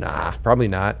headliner? Nah, probably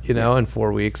not. In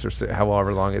 4 weeks or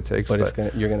however long it takes.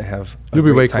 But you're gonna have. You'll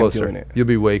be way closer. Doing it. You'll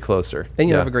be way closer, and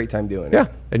you'll have a great time doing it. Yeah,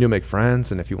 and you'll make friends.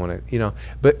 And if you want to,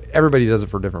 but everybody does it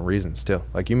for different reasons too.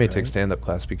 Like you may take stand-up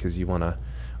class because you want to,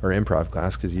 or improv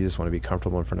class because you just want to be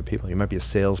comfortable in front of people. You might be a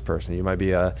salesperson. You might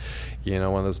be one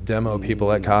of those demo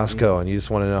people at Costco, and you just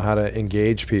want to know how to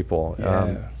engage people.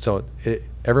 Yeah. So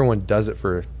everyone does it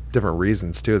for different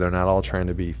reasons too. They're not all trying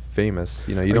to be famous.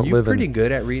 You don't live. Are you pretty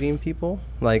good at reading people?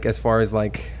 Like as far as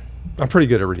like, I'm pretty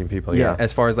good at reading people. Yeah.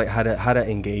 As far as like how to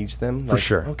engage them. For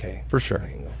sure. Okay. For sure.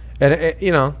 And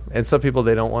and some people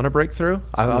they don't want to break through.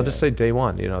 I'll just say day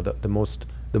one.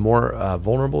 The more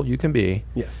vulnerable you can be.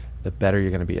 Yes. The better you're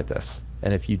going to be at this.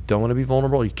 And if you don't want to be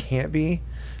vulnerable, you can't be.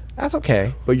 That's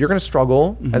okay. But you're going to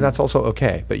struggle, and that's also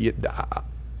okay. But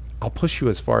I'll push you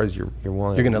as far as you're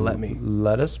willing. You're going to let me.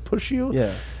 Let us push you.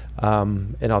 Yeah.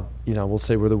 And we'll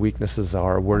say where the weaknesses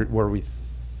are, where we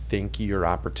think your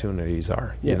opportunities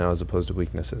are, as opposed to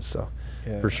weaknesses. So,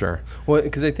 for sure. Well,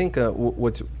 because I think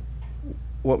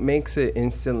what makes it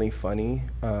instantly funny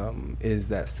is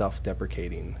that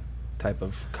self-deprecating type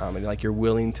of comedy. Like you're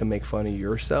willing to make fun of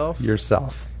yourself,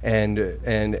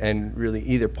 and really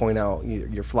either point out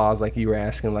your flaws, like you were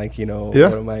asking, like what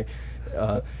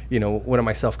am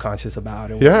I self-conscious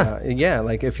about? And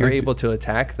like if you're able to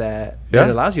attack that, it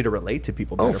allows you to relate to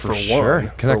people better. For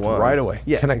sure. Connect right away.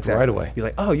 Yeah, Connect right away. Be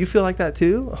like, oh, you feel like that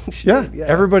too? Oh, shit. Yeah.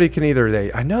 Everybody can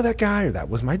either I know that guy, or that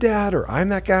was my dad, or I'm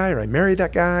that guy, or I married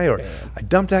that guy, or I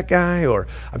dumped that guy, or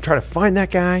I'm trying to find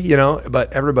that guy.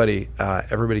 But everybody,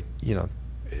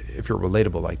 if you're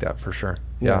relatable like that, for sure.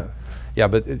 Yeah.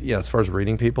 But as far as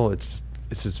reading people, it's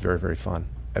just very, very fun.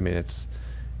 I mean,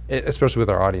 especially with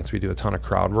our audience, we do a ton of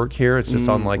crowd work here. It's just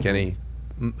unlike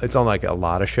it's unlike a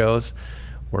lot of shows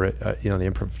where the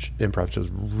improv shows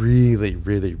really,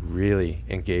 really, really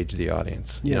engage the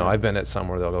audience. I've been at some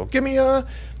where they'll go, give me a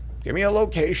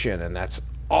location, and that's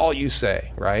all you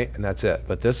say, right? And that's it.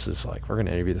 But this is like, we're going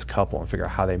to interview this couple and figure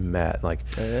out how they met, like,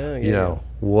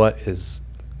 what is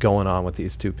going on with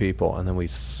these two people, and then we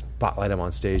spotlight them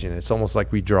on stage, and it's almost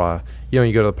like we draw,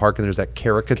 you go to the park and there's that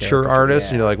caricature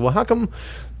artist, and you're like, well, how come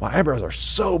my eyebrows are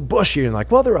so bushy? And like,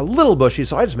 well, they're a little bushy,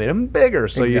 so I just made them bigger.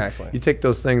 So you take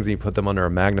those things and you put them under a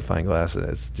magnifying glass, and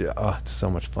it's so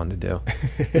much fun to do.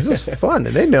 This is fun,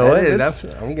 and they know it.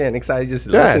 I'm getting excited just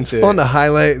to listen to it. It's fun to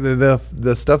highlight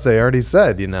the stuff they already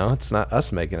said. It's not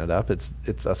us making it up. It's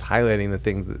us highlighting the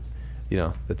things that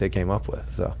that they came up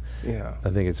with. So I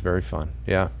think it's very fun.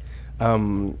 Yeah.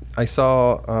 I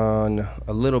saw on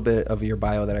a little bit of your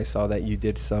bio that I saw that you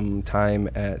did some time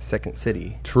at Second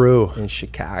City. True. In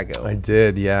Chicago. I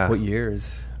did, yeah. What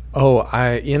years? Oh,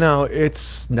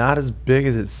 it's not as big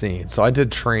as it seems. So I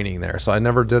did training there. So I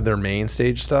never did their main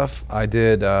stage stuff. I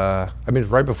did,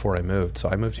 right before I moved. So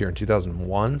I moved here in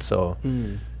 2001. So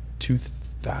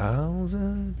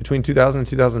 2000, between 2000 and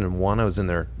 2001, I was in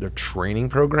their training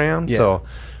program. Yeah. So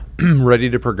ready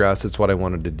to progress. It's what I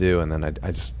wanted to do. And then I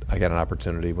got an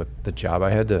opportunity with the job I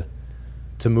had to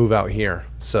move out here.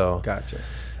 So gotcha.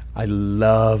 I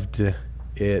loved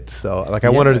it. So I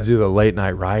wanted to do the late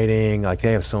night writing. Like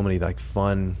they have so many like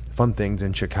fun things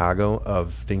in Chicago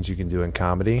of things you can do in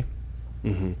comedy.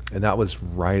 Mm-hmm. And that was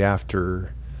right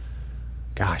after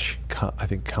I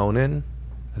think Conan.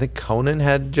 I think Conan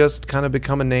had just kind of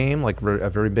become a name, like a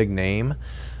very big name.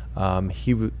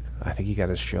 I think he got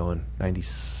his show in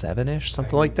 97-ish,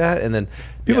 something like that. And then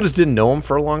people just didn't know him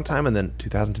for a long time. And then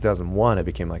 2000, 2001, it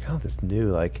became like, oh, this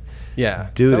new, like,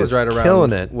 dude was is right around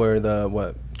killing it. Where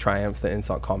Triumph, the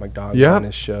Insult Comic Dog on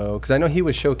his show. Because I know he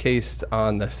was showcased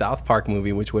on the South Park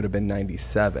movie, which would have been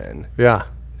 97. Yeah.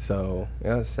 So,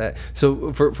 yeah, sad.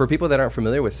 So for people that aren't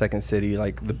familiar with Second City,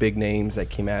 like the big names that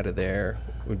came out of there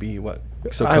would be what?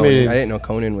 So Conan, I didn't know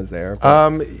Conan was there.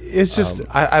 But, it's just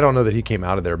I don't know that he came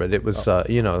out of there, but it was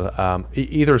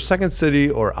either Second City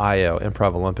or IO,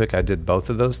 Improv Olympic. I did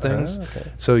both of those things.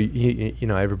 Okay. So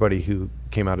everybody who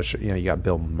came out of you got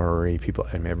Bill Murray, people.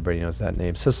 I mean, everybody knows that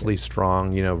name. Cicely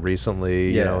Strong,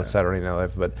 recently, Saturday Night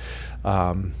Live, but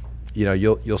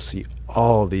you'll see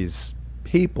all these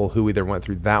people who either went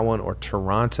through that one or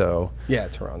Toronto. Yeah,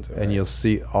 Toronto. And you'll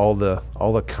see all the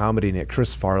comedy in it.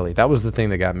 Chris Farley. That was the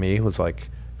thing that got me, was like,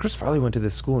 Chris Farley went to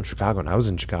this school in Chicago, and I was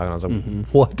in Chicago, and I was like,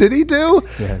 what did he do?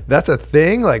 Yeah. That's a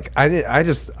thing? Like, I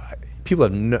just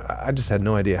had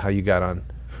no idea how you got on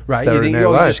Right, Saturday you Night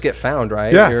Live. just get found,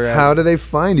 right? Yeah. How do they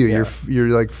find you? Yeah. You're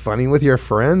like funny with your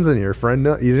friends, and your friend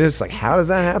you're just like, how does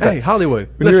that happen? Hey, Hollywood,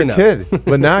 when listen you're a kid.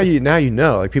 But now you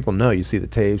know, like, people know. You see the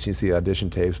tapes, you see the audition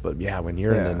tapes. But when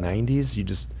you're in the 90s, you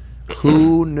just,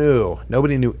 who knew?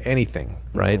 Nobody knew anything,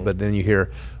 right? Mm-hmm. But then you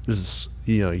hear there's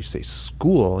you say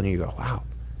school, and you go, wow,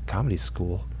 comedy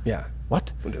school. Yeah.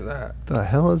 What is that? The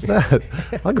hell is that?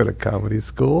 I'll go to comedy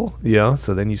school.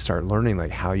 So then you start learning,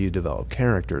 like, how you develop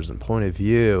characters and point of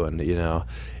view, and you go,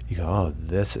 oh,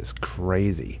 this is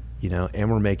crazy,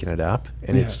 and we're making it up,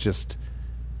 and it's just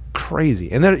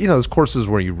crazy. And then there's courses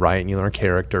where you write and you learn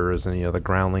characters, and the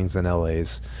Groundlings in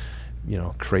LA's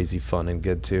crazy fun and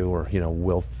good too. Or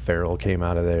Will Ferrell came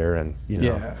out of there, and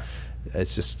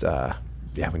it's just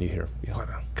when you hear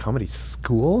comedy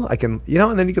school, I can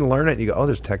and then you can learn it, and you go, oh,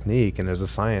 there's technique, and there's a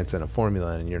science and a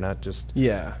formula, and you're not just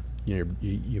you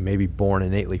may be born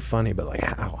innately funny, but like,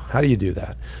 how do you do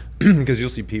that? Because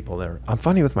you'll see people there, I'm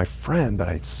funny with my friend, but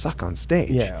I suck on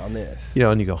stage. On this.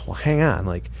 And you go, well, hang on,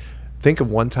 like, think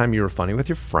of one time you were funny with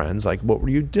your friends, like, what were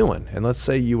you doing? And let's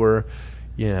say you were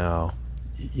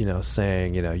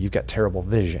saying, you've got terrible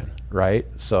vision, right?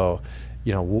 So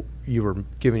you were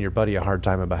giving your buddy a hard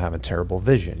time about having terrible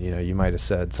vision. You might have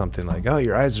said something like, "Oh,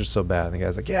 your eyes are so bad," and the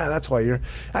guy's like, "Yeah, that's why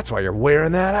you're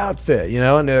wearing that outfit."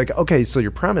 And they're like, "Okay, so your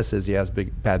premise is he has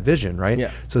bad vision, right?" Yeah.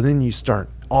 So then you start,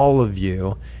 all of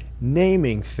you,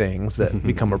 naming things that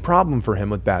become a problem for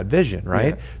him with bad vision,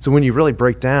 right? Yeah. So when you really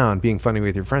break down being funny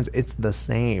with your friends, it's the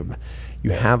same. You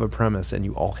have a premise, and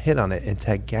you all hit on it, and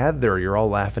together you're all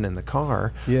laughing in the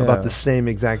car about the same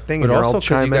exact thing, but and you're also all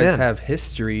chiming you guys in. have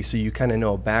history, so you kind of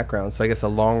know a background. So I guess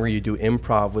the longer you do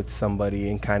improv with somebody,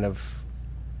 and kind of,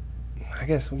 I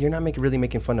guess you're not really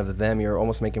making fun of them. You're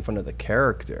almost making fun of the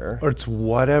character. Or it's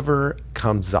whatever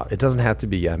comes up. It doesn't have to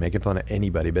be making fun of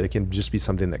anybody, but it can just be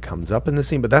something that comes up in the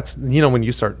scene. But that's when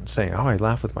you start saying, "Oh, I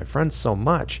laugh with my friends so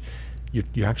much."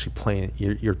 You're actually playing.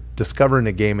 You're discovering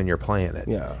a game, and you're playing it.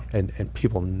 Yeah. And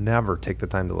people never take the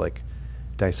time to, like,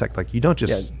 dissect. Like, you don't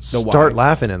just start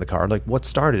laughing in the car. Like, what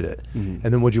started it? Mm-hmm.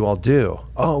 And then what'd you all do?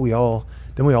 Oh, we all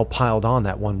piled on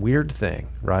that one weird thing,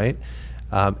 right?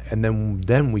 And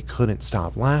then we couldn't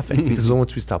stop laughing, because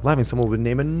once we stopped laughing, someone would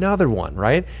name another one,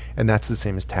 right? And that's the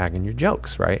same as tagging your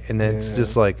jokes, right? And then it's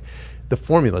just like, the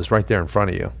formula is right there in front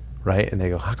of you. Right? And they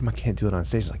go, how come I can't do it on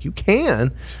stage? It's like, you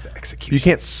can. Just the execution. You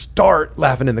can't start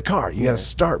laughing in the car. You got to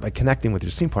start by connecting with your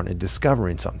scene partner and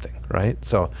discovering something, right?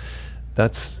 So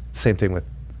that's the same thing with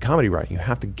comedy writing. You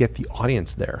have to get the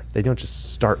audience there. They don't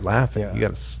just start laughing. You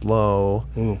got to slow.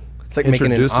 It's like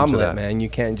making an omelet, man. You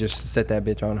can't just set that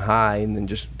bitch on high and then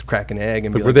just crack an egg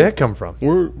and be like, where'd that come from?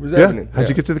 Where's that happening? How'd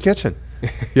you get to the kitchen?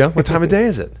 What time of day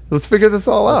is it? Let's figure this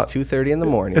all out. It's 2:30 in the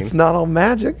morning. It's not all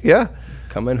magic.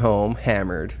 Coming home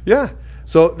hammered.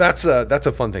 So that's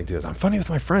a fun thing too. I'm funny with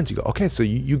my friends. You go, okay, so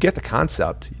you get the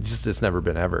concept. It's never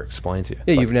been ever explained to you.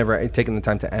 Yeah, you've never taken the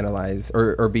time to analyze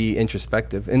or be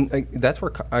introspective, and that's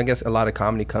where I guess a lot of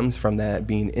comedy comes from. That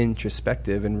being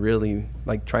introspective and really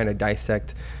like trying to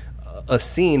dissect a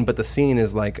scene, but the scene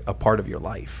is like a part of your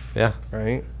life. Yeah.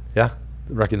 Right. Yeah.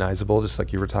 Recognizable, just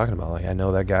like you were talking about. Like, I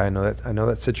know that guy. I know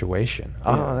that situation.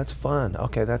 Oh, that's fun.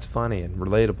 Okay, that's funny and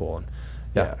relatable. And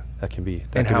that can be.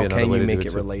 And how can you make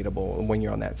it relatable when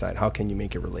you're on that side? How can you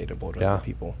make it relatable to other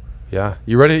people? Yeah.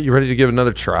 You ready to give it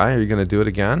another try? Are you going to do it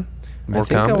again? More I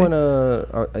think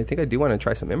comedy? I think I do want to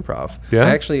try some improv.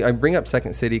 Yeah? I bring up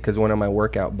Second City because one of my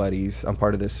workout buddies, I'm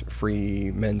part of this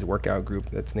free men's workout group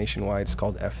that's nationwide. It's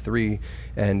called F3.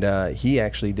 And he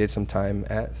actually did some time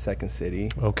at Second City.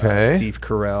 Okay. Steve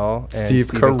Carell and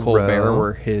Stephen Colbert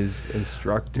were his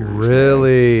instructors.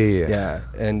 Really? Yeah.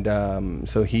 And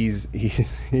so he's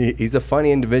a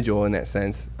funny individual in that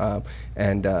sense.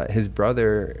 And his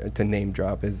brother, to name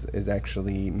drop, is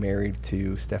actually married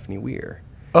to Stephanie Weir.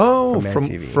 Oh,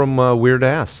 from Weird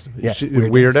Ass. Yeah,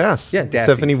 Weird Ass. Yeah, Dassey's.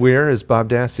 Stephanie Weir is Bob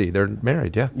Dassey. They're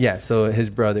married, yeah. Yeah, so his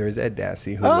brother is Ed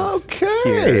Dassey, who lives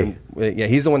here. Yeah,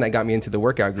 he's the one that got me into the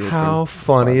workout group. How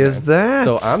funny is that?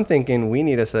 So I'm thinking we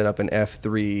need to set up an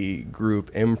F3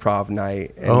 group improv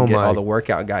night and get all the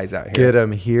workout guys out here. Get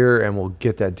him here, and we'll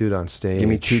get that dude on stage. Give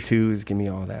me tutus, give me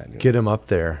all that. Get him up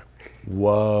there.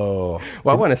 Whoa.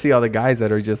 Well, I want to see all the guys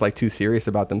that are just like too serious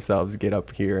about themselves get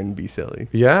up here and be silly.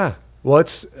 Yeah. Well,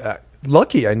 it's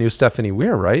lucky I knew Stephanie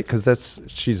Weir, right? Because that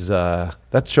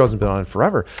show hasn't been on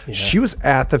forever. Yeah. She was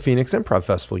at the Phoenix Improv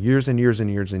Festival years and years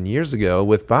and years and years ago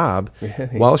with Bob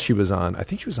while she was on. I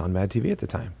think she was on Mad TV at the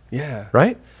time. Yeah.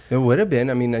 Right? It would have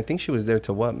been. I mean, I think she was there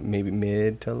to what? Maybe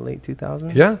mid to late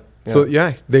 2000s? Yeah. So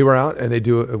yeah, they were out and they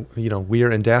do Weir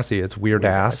and Dassey. It's Weird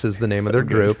Ass is the name of their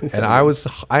group, and I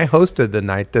hosted the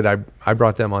night that I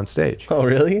brought them on stage. Oh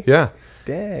really? Yeah.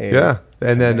 Dang. Yeah.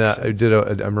 And then I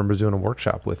remember doing a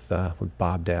workshop with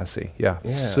Bob Dassey. Yeah.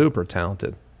 Super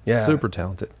talented. Yeah. Super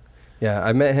talented. Yeah.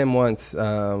 I met him once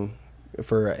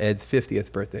for Ed's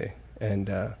 50th birthday.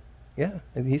 And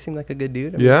he seemed like a good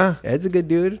dude. I mean, Ed's a good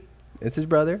dude. It's his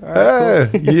brother. All right,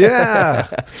 cool.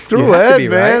 Yeah. Screw Ed,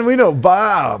 man. Right? We know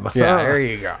Bob. Yeah. There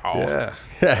you go. Yeah.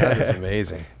 That is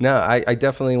amazing. No, I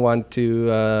definitely want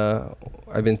to.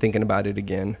 I've been thinking about it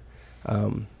again.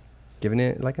 Giving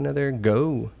it like another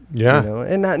go. Yeah.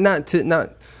 And not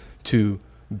to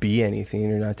be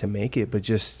anything or not to make it, but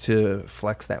just to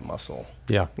flex that muscle.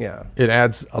 Yeah. Yeah. It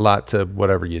adds a lot to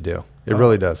whatever you do. It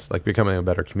really does. Like becoming a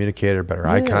better communicator, better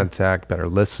eye contact, better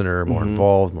listener, more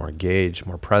involved, more engaged,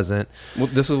 more present. Well,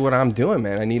 this is what I'm doing,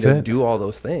 man. I need to do all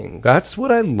those things. That's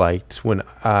what I liked when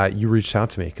you reached out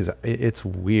to me, because it's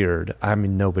weird.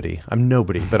 I'm nobody,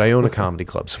 but I own a comedy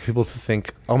club. So people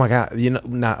think, oh my God,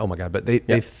 not oh my God, but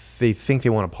they think they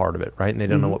want a part of it, right? And they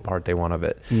don't know what part they want of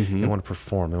it. They want to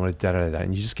perform. They want to da-da-da-da.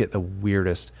 And you just get the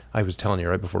weirdest. I was telling you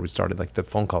right before we started, like the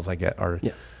phone calls I get are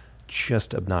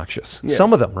just obnoxious. Yeah.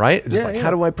 Some of them, right? Just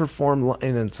how do I perform?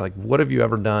 And it's like, what have you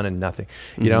ever done? And nothing,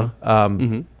 you know? What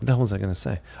the hell was I going to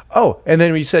say? Oh, and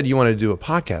then when you said you wanted to do a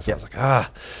podcast, I was like, I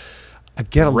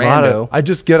get I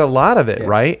just get a lot of it,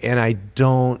 right? And I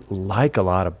don't like a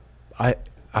lot of, I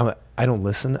don't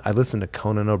listen. I listen to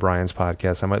Conan O'Brien's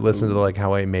podcast. I might listen to like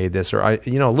How I Made This, or a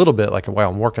little bit like while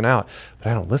I'm working out, but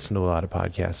I don't listen to a lot of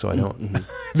podcasts. So I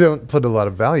don't put a lot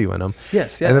of value in them.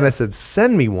 Yes. Yeah. And then I said,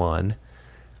 send me one.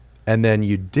 And then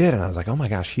you did, and I was like, "Oh my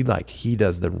gosh, he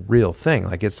does the real thing.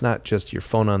 Like it's not just your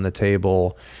phone on the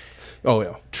table,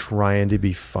 trying to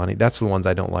be funny. That's the ones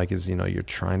I don't like. Is you're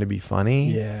trying to be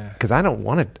funny, because I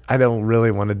don't really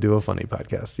want to do a funny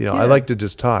podcast. I like to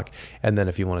just talk, and then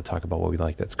if you want to talk about what we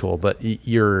like, that's cool. But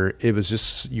you were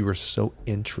so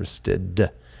interested,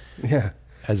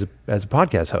 as a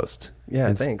podcast host,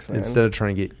 thanks, man. Instead of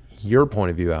trying to get your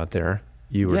point of view out there.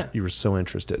 You were so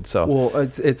interested. So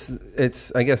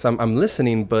it's I guess I'm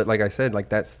listening, but like I said, like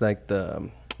that's like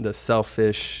the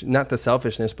selfish, not the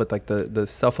selfishness, but like the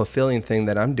self-fulfilling thing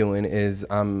that I'm doing is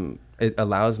it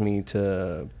allows me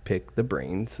to pick the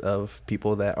brains of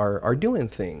people that are doing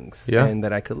things and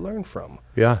that I could learn from.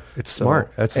 Yeah, it's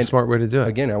smart. That's a smart way to do it.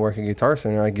 Again, I work at Guitar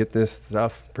Center. I get this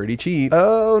stuff pretty cheap.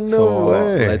 Oh, no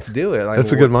way. Let's do it.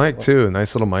 That's a good mic, too.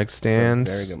 Nice little mic stand.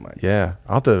 Very good mic. Yeah.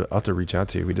 I'll have to reach out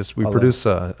to you. We produce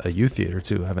a youth theater,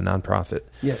 too. Have a nonprofit.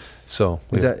 Yes. So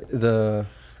is that the...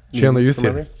 Chandler Youth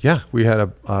Theater. Yeah, we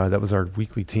had that was our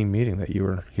weekly team meeting that you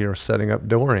were here setting up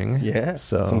during. Yeah,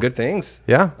 so some good things.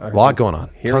 Yeah, a lot going on.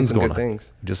 Tons going on.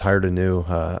 Things. We just hired a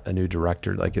new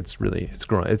director. Like it's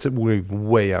grown. We've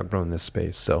way outgrown this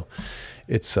space. So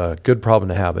it's a good problem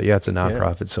to have. But yeah, it's a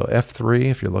nonprofit. So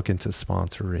F3, if you're looking to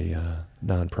sponsor a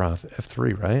nonprofit,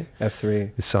 F3, right?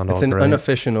 F3. It's an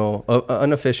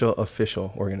unofficial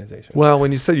official organization. Well,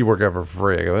 when you said you work out for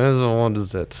free, I go,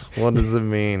 what does it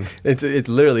mean? It's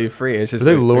literally free. It's just are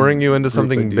they luring you into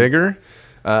something bigger?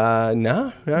 No,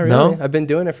 not really. No? I've been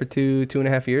doing it for two and a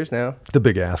half years now. The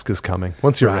big ask is coming.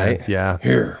 Once you're in,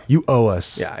 here, you owe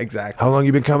us. Yeah, exactly. How long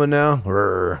you been coming now?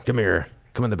 Come here.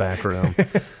 Come in the back room.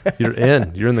 You're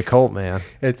in the cult, man.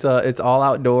 It's all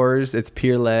outdoors. It's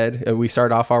peer led. We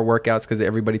start off our workouts because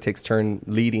everybody takes turn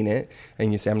leading it,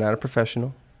 and you say, "I'm not a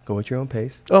professional. Go at your own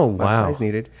pace." Oh wow, is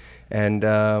needed. And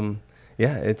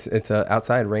yeah, it's a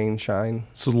outside rain, shine.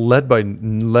 So led by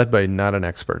not an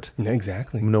expert. No,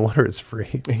 exactly. No wonder it's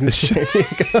free.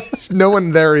 No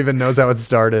one there even knows how it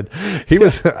started. He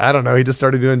was, I don't know. He just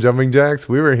started doing jumping jacks.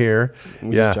 We were here.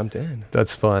 We just jumped in.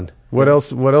 That's fun. What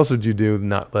else would you do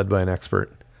not led by an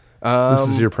expert? This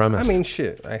is your premise. I mean,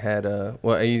 shit. I had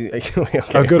okay.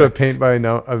 I'll go to paint by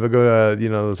no. I'll go to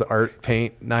those art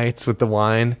paint nights with the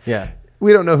wine. Yeah.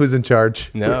 We don't know who's in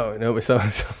charge. No, but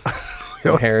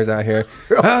some hairs out here.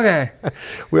 Okay.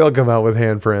 We all come out with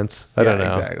handprints. I don't know.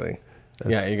 Exactly.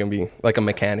 Yeah, you're going to be like a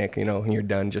mechanic, when you're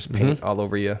done, just paint all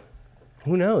over you.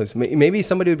 Who knows? Maybe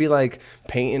somebody would be like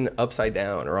painting upside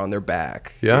down or on their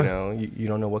back. Yeah. You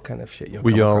don't know what kind of shit you'll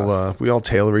we come all across. We all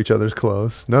tailor each other's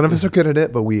clothes. None of us are good at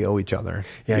it, but we owe each other.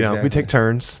 Yeah, exactly. We take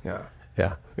turns.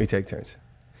 Yeah. We take turns.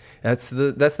 That's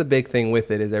the big thing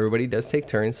with it is everybody does take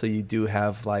turns, so you do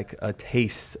have like a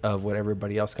taste of what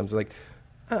everybody else comes like.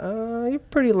 You're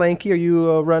pretty lanky. Are you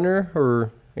a runner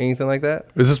or anything like that?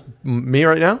 Is this me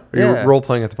right now? Or you're role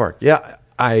playing at the park? Yeah,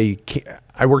 I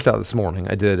worked out this morning.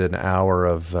 I did an hour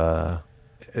of.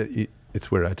 It's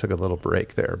weird. I took a little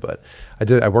break there, but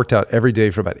I worked out every day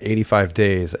for about 85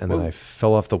 days, and then I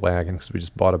fell off the wagon because we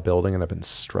just bought a building, and I've been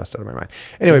stressed out of my mind.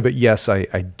 Anyway, but yes, I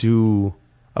do.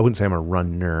 I wouldn't say I'm a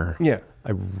runner. Yeah,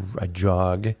 I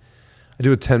jog. I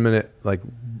do a 10-minute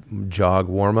jog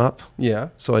warm up. Yeah.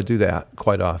 So I do that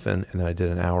quite often, and then I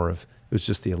did an hour of. It was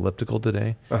just the elliptical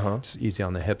today. Just easy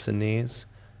on the hips and knees.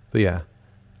 But yeah.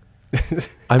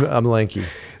 I'm lanky.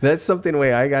 That's something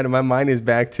way I got in my mind is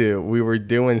back to we were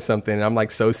doing something and I'm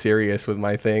like so serious with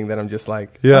my thing that I'm just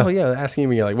like, oh yeah, asking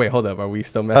me, you're like, wait, hold up, are we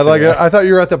still messing? I thought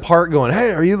you were at the park going,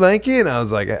 hey, are you lanky? And I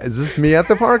was like, is this me at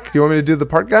the park? Do you want me to do the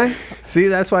park guy? See,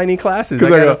 that's why I need classes. I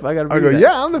go,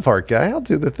 yeah, I'm the park guy. I'll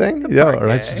do the thing. Or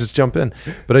I should just jump in.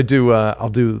 But I do. I'll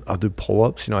do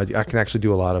pull-ups. I can actually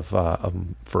do a lot of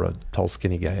for a tall,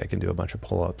 skinny guy. I can do a bunch of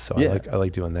pull-ups. So I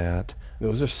like doing that.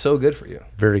 Those are so good for you.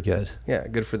 Very good. Yeah,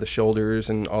 good for the shoulders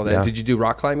and all that. Yeah. Did you do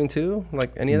rock climbing too?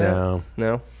 Like any of that?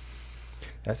 No.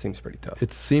 That seems pretty tough.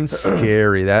 It seems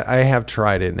scary. That I have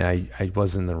tried it and I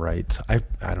wasn't the right.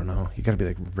 I don't know. You got to be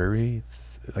like very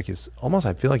it's almost.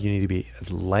 I feel like you need to be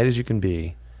as light as you can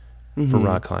be for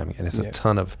rock climbing, and it's a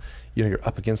ton of you're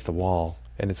up against the wall,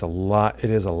 and it's a lot. It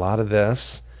is a lot of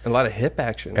this. A lot of hip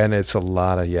action, and it's a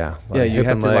lot of you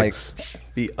have to legs.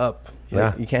 Be up.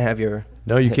 You can't have your.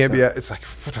 No, you can't be. It's like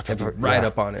right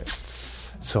up on it.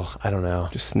 So I don't know.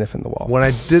 Just sniffing the wall. When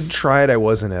I did try it, I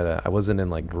wasn't in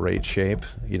like great shape.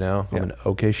 I'm in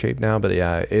okay shape now, but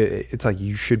it's like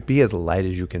you should be as light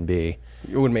as you can be.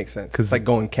 It would make sense. It's like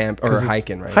going camp or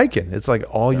hiking, right? Hiking. It's like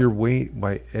all your weight,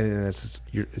 and it's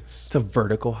a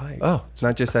vertical hike. Oh, it's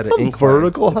not just at an incline.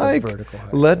 Vertical hike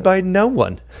led by no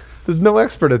one. There's no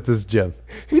expert at this gym.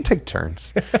 We take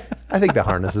turns. I think the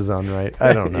harness is on right.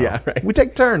 I don't know. Yeah, right. We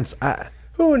take turns.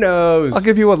 Who knows? I'll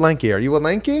give you a lanky. Are you a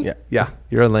lanky? Yeah. Yeah,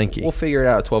 you're a lanky. We'll figure it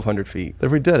out at 1,200 feet. There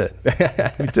we did it.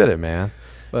 We did it, man.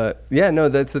 But yeah, no,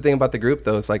 that's the thing about the group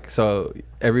though. It's like, so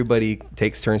everybody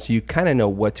takes turns. So you kind of know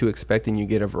what to expect and you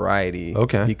get a variety.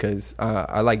 Okay. Because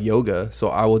I like yoga. So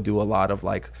I will do a lot of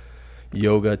like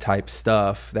yoga type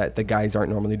stuff that the guys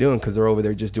aren't normally doing because they're over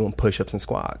there just doing push-ups and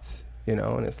squats.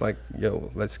 And it's like,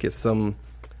 let's get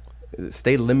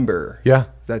stay limber. Yeah.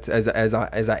 That's as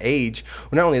I age.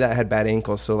 Well, not only that, I had bad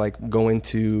ankles. So like going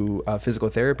to physical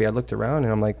therapy, I looked around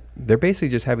and I'm like, they're basically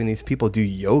just having these people do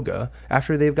yoga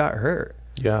after they've got hurt.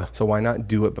 Yeah. So why not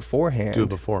do it beforehand? Do it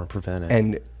before and prevent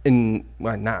it. And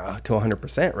not to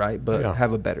 100%, right? But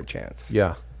have a better chance.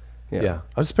 Yeah. Yeah.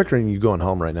 I'm just picturing you going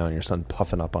home right now and your son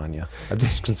puffing up on you. I'm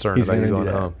just concerned about you going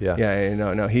home. Yeah. Yeah.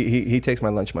 No. He takes my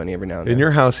lunch money every now and then. In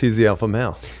your house, he's the alpha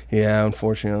male. Yeah,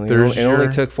 unfortunately. It only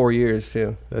took 4 years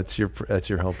too. That's your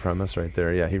whole premise right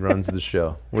there. Yeah, he runs the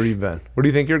show. Where have you been? Where do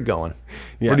you think you're going?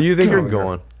 Yeah. Where do you think you're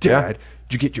going? Dad,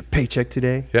 did you get your paycheck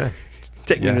today? Yeah.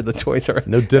 Take me to the Toys R Us.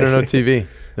 No dinner, no TV.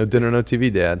 No dinner, no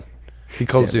TV, Dad. He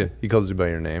calls you by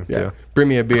your name too. Bring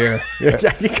me a beer. You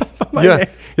call my name.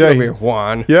 Come here,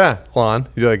 Juan. Yeah, Juan.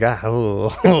 You're like, get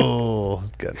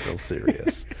real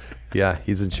serious. Yeah,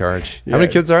 he's in charge. How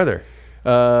many kids are there?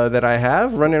 That I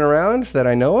have running around that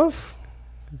I know of?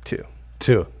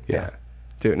 Two. Yeah.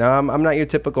 Dude, no, I'm not your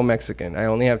typical Mexican. I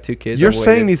only have 2 kids. You're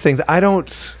saying these things. I'm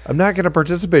not going to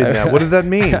participate in that. What does that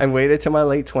mean? I waited till my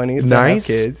late 20s to have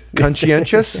kids.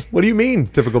 Conscientious? What do you mean,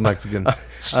 typical Mexican?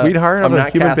 Sweetheart of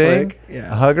a human Catholic. being?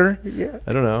 A hugger? Yeah.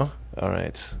 I don't know. All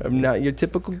right. I'm not your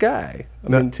typical guy.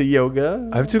 I'm into yoga.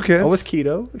 I have 2 kids. I was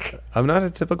keto. I'm not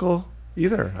a typical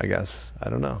either, I guess.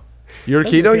 I don't know. You're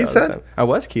keto, you said? I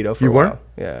was keto for a while. You weren't?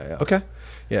 Yeah. Okay.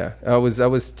 Yeah, I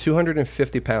was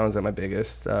 250 pounds at my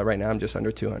biggest. Right now, I'm just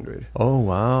under 200. Oh,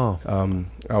 wow.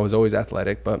 I was always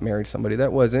athletic, but married somebody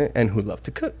that wasn't and who loved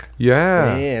to cook.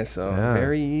 Yeah. Yeah, so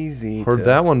very easy. Heard to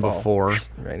that one fall before.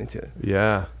 Right into it.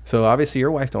 Yeah. So obviously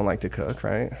your wife don't like to cook,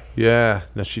 right? Yeah.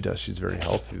 No, she does. She's very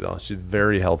healthy, though. She's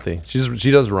very healthy.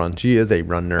 She does run. She is a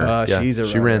runner. She's a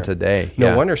runner. She ran today.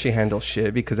 No wonder she handles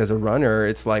shit, because as a runner,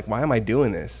 it's like, why am I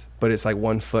doing this? But it's like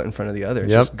one foot in front of the other.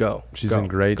 It's just go. She's in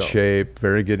great shape.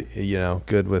 Very good,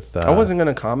 good with... I wasn't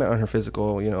going to comment on her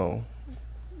physical,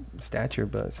 stature,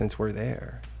 but since we're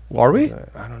there... Are we?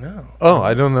 I don't know. Oh,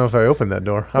 I don't know if I opened that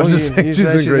door. I was just saying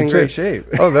she's in great shape.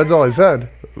 Oh, that's all I said.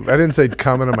 I didn't say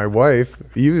comment on my wife.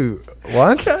 You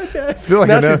what? I feel like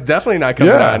now she's definitely not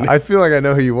coming on. I feel like I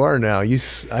know who you are now.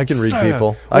 I can read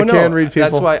people. I can read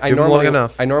people. That's why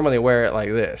I normally wear it like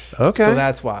this. Okay. So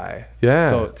that's why. Yeah.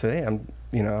 So today I'm,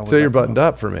 so you're buttoned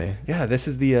up for me. Yeah. This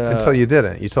is the. Until you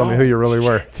didn't. You told me who you really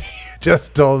were.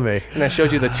 Just told me. And I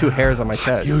showed you the 2 hairs on my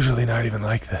chest. Usually not even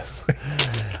like this.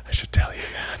 I should tell you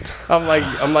that.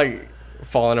 I'm like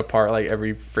falling apart like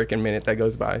every freaking minute that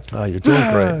goes by. Oh, you're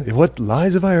doing great. What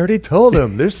lies have I already told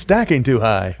him? They're stacking too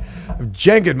high. I've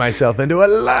jengaed myself into a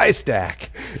lie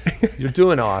stack. You're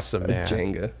doing awesome, man.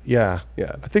 Jenga. Yeah.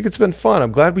 I think it's been fun.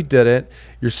 I'm glad we did it.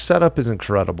 Your setup is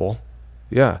incredible.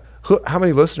 Yeah. How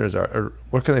many listeners or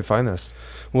where can they find this?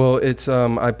 Well, it's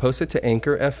I posted to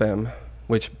Anchor FM,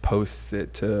 which posts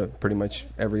it to pretty much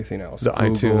everything else. The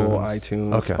Google,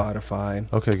 iTunes, okay.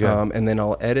 Spotify. Okay, good. And then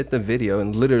I'll edit the video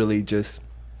and literally just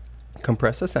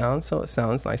compress the sound so it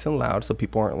sounds nice and loud, so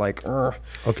people aren't like, okay,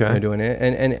 they're doing it,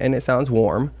 and it sounds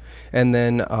warm. And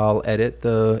then I'll edit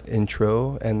the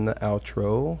intro and the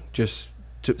outro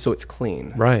so it's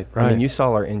clean. Right. I mean, you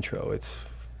saw our intro. It's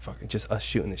fucking just us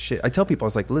shooting the shit. I tell people, I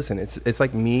was like, listen, it's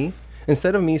like me.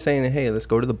 Instead of me saying, hey, let's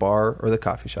go to the bar or the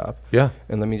coffee shop. Yeah.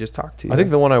 And let me just talk to you. I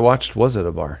think the one I watched was at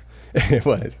a bar. It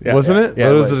was. Yeah, Wasn't it? Yeah,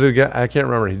 what was it again? I can't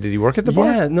remember. Did he work at the bar?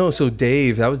 Yeah, no. So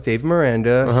that was Dave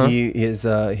Miranda. He was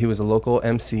a local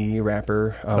MC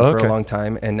rapper for a long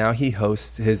time. And now he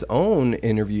hosts his own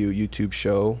interview YouTube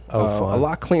show. Fun. A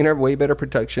lot cleaner, way better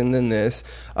production than this.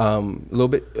 A little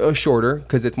bit shorter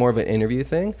because it's more of an interview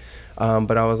thing.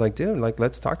 But I was like, dude, like,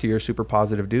 let's talk to you. You're a super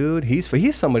positive dude.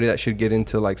 He's somebody that should get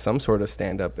into like some sort of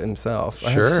stand up himself.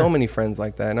 I have so many friends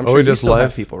like that, and I'm sure you still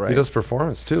have people, right? He does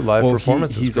performance too, live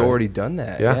performances. He's already done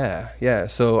that. Yeah.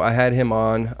 So I had him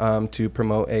on to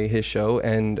promote his show,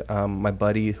 and my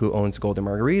buddy who owns Golden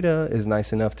Margarita is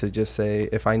nice enough to just say,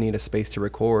 if I need a space to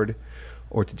record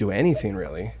or to do anything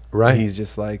really, right? He's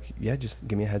just like, yeah, just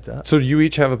give me a heads up. So you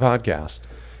each have a podcast.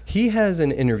 He has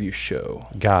an interview show.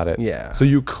 Got it. Yeah. So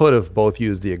you could have both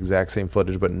used the exact same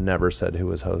footage, but never said who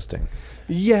was hosting.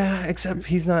 Yeah, except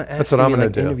he's not asking me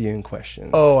like interviewing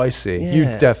questions. Oh, I see. Yeah. You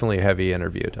definitely heavy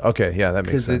interviewed. Okay, yeah, that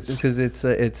makes sense. Because it's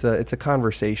a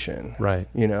conversation, right?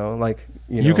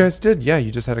 You guys did. Yeah,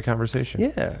 you just had a conversation.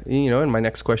 Yeah, and my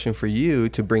next question for you,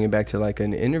 to bring it back to like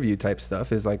an interview type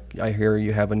stuff, is like, I hear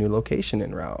you have a new location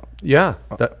en route. Yeah,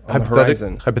 on the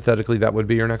horizon. Hypothetically, that would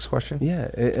be your next question. Yeah,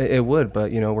 it would,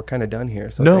 but we're kind of done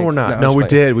here. So no, we're not. No, we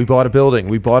did. We bought a building.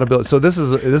 So this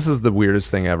is the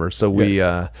weirdest thing ever.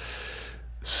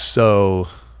 So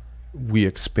we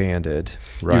expanded,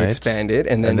 right? You expanded,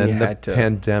 and then the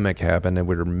pandemic happened, and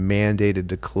we were mandated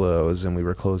to close, and we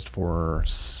were closed for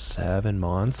 7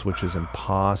 months, which is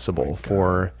impossible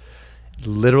for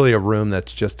literally a room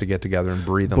that's just to get together and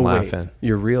breathe and laugh in.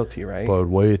 You're realty, right? But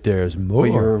wait, there's more.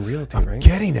 But you're a realty, right? I'm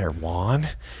getting there, Juan.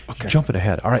 Okay. You're jumping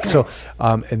ahead. All right, so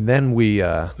and then we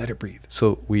let it breathe.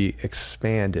 So we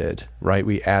expanded, right?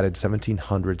 We added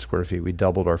 1,700 square feet. We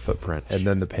doubled our footprint, and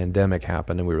then the pandemic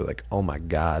happened, and we were like, oh my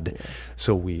god. Yeah.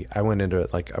 So I went into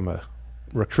it like, I'm a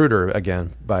recruiter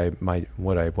again by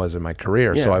what I was in my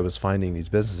career. Yeah. So I was finding these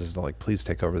businesses to like, please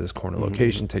take over this corner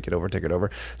location, take it over.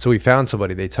 So we found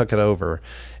somebody, they took it over,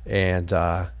 and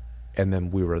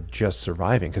then we were just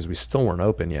surviving because we still weren't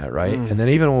open yet, right? And then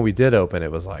even when we did open,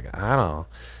 it was like, I don't know,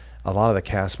 a lot of the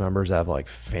cast members have like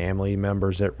family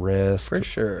members at risk. For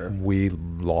sure. We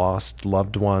lost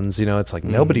loved ones. It's like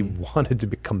nobody wanted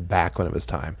to come back when it was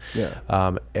time. Yeah.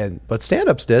 But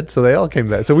stand-ups did, so they all came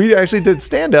back. So we actually did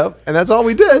stand-up, and that's all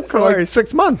we did for like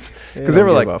 6 months because they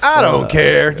were like, I don't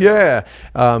care. Yeah.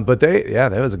 But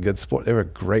that was a good sport. They were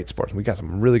great sports. We got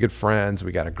some really good friends.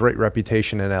 We got a great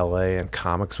reputation in LA, and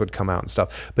comics would come out and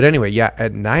stuff. But anyway,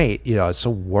 at night, I was so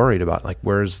worried about like,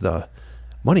 where's the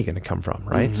money going to come from,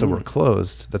 right? So we're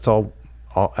closed. That's all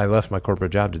I left my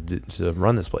corporate job to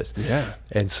run this place. Yeah.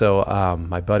 And so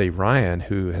my buddy Ryan,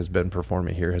 who has been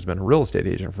performing here, has been a real estate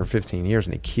agent for 15 years,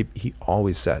 and he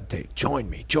always said, "Hey, join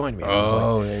me." And I was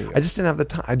like, I just didn't have the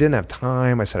time. I didn't have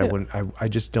time. I said I wouldn't. I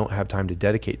just don't have time to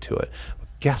dedicate to it.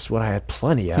 Guess what? I had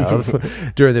plenty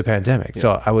of during the pandemic. Yeah.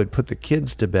 So I would put the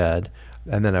kids to bed,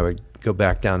 and then I would go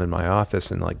back down in my office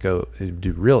and like go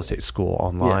do real estate school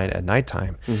online at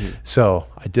nighttime. Mm-hmm. So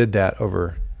I did that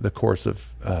over the course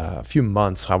of a few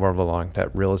months, however long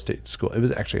that real estate school. It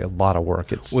was actually a lot of work.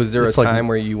 Was there a time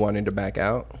where you wanted to back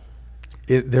out?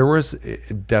 There was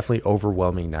definitely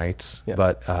overwhelming nights,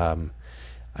 but I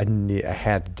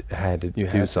had to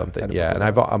do something. Yeah, and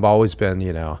I've always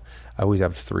been, I always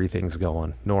have 3 things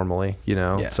going normally,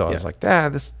 so I was like,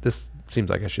 this seems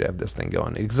like I should have this thing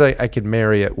going, because I could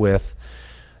marry it with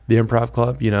the improv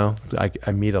club.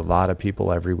 I meet a lot of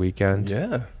people every weekend.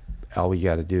 Yeah, all we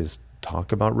got to do is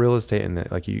talk about real estate, and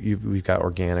like we've got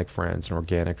organic friends and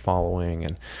organic following,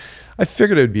 and I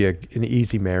figured it would be an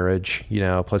easy marriage.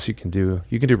 Plus you can do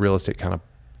real estate kind of,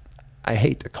 I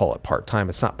hate to call it part-time.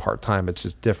 It's not part-time. It's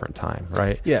just different time,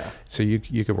 right? Yeah. So you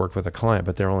could work with a client,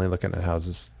 but they're only looking at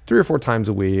houses 3 or 4 times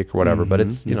a week or whatever. But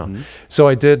it's, so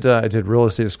I did real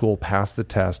estate school, passed the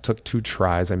test, took 2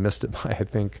 tries. I missed it by, I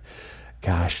think,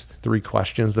 3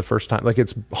 questions the first time. Like,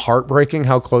 it's heartbreaking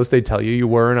how close they tell you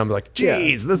were. And I'm like,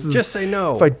 geez, this is... Just say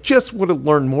no. If I just would have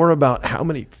learned more about how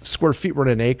many square feet were in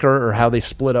an acre or how they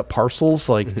split up parcels,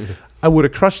 like... I would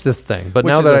have crushed this thing, but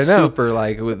now that I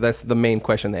know, that's the main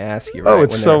question they ask you. Right? Oh,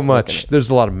 it's so much. There's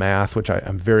a lot of math, which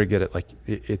I'm very good at. Like,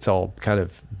 it's all kind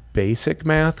of basic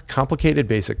math. Complicated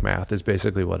basic math is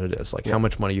basically what it is. Like how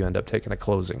much money you end up taking at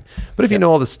closing. But if you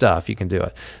know all the stuff, you can do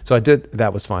it. So I did.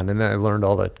 That was fun, and then I learned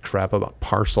all that crap about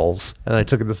parcels. And I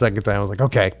took it the second time. I was like,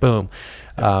 okay, boom.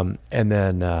 And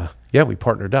then we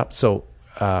partnered up. So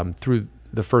through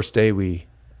the first day,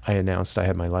 I announced I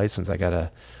had my license. I got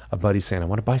a buddy saying, I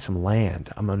want to buy some land.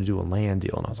 I'm going to do a land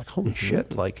deal. And I was like, holy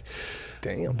shit. Like,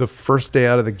 damn. The first day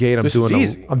out of the gate,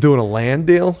 I'm doing a land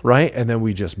deal, right? And then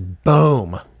we just,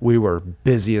 boom, we were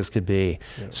busy as could be.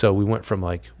 Yeah. So we went from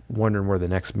like wondering where the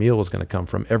next meal was going to come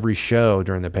from. Every show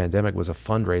during the pandemic was a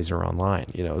fundraiser online.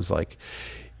 It was like,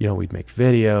 we'd make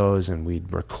videos and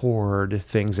we'd record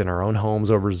things in our own homes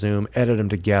over Zoom, edit them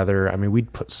together. I mean,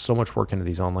 we'd put so much work into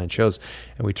these online shows,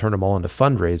 and we turned them all into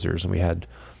fundraisers, and we had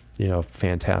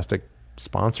fantastic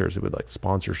sponsors who would like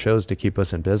sponsor shows to keep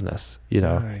us in business,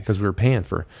 because we were paying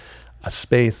for a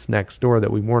space next door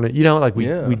that we weren't,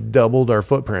 we doubled our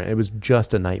footprint. It was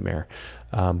just a nightmare.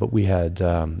 But we had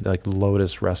like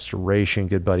Lotus Restoration,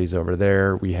 good buddies over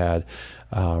there. We had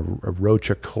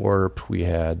Rocha Corp. We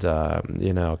had,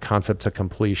 Concept to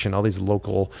Completion, all these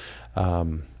local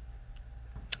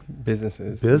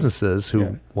businesses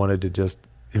who wanted to just,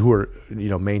 who were,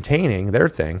 maintaining their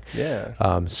thing. Yeah.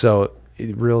 So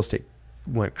real estate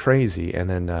went crazy. And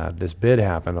then this bid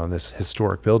happened on this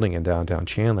historic building in downtown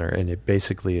Chandler. And it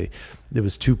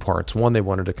was 2 parts. One, they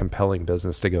wanted a compelling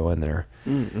business to go in there.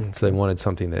 Mm-hmm. So they wanted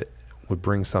something that would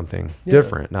bring something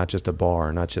different, not just a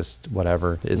bar, not just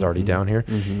whatever is already down here.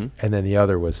 Mm-hmm. And then the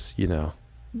other was,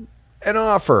 an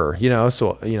offer,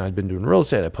 so, I'd been doing real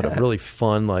estate. I put a really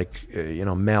fun,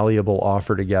 malleable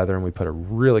offer together, and we put a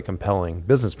really compelling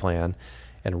business plan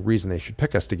and a reason they should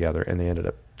pick us together. And they ended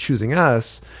up choosing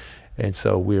us. And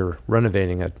so we're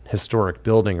renovating a historic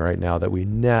building right now that we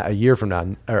a year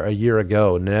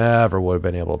ago never would have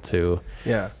been able to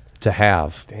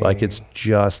have. Dang. Like, it's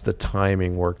just the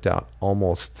timing worked out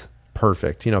almost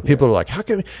perfect. People are like, how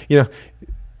can,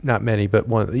 not many, but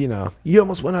one, you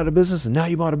almost went out of business and now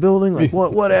you bought a building. Like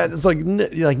what? It's like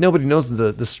nobody knows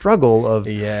the struggle of,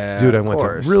 dude, I went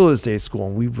to real estate school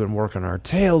and we've been working our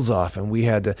tails off, and we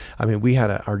had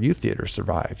our youth theater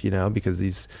survive, because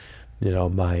these,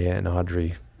 Maya and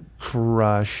Audrey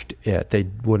crushed it. They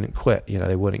wouldn't quit,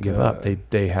 they wouldn't give up.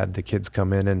 They had the kids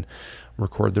come in and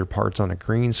record their parts on a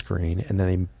green screen, and then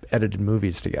they edited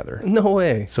movies together. No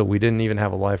way. So we didn't even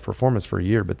have a live performance for a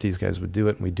year, but these guys would do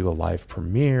it, and we'd do a live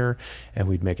premiere, and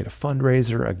we'd make it a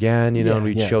fundraiser again, and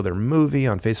we'd show their movie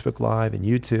on Facebook Live and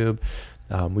YouTube.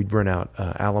 We'd rent out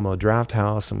Alamo Draft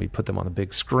House, and we'd put them on the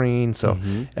big screen. So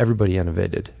everybody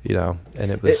innovated,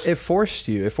 and it was... It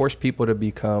forced people to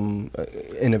become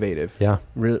innovative. Yeah.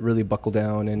 Really buckle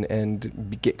down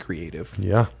and get creative.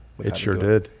 Yeah. It sure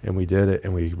did. And we did it,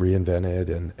 and we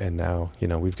reinvented, and now,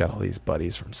 we've got all these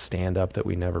buddies from stand-up that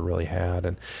we never really had,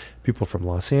 and people from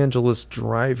Los Angeles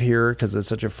drive here because it's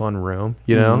such a fun room,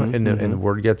 and the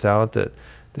word gets out that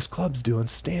this club's doing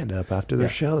stand-up after their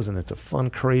shows, and it's a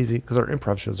fun, crazy, because our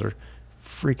improv shows are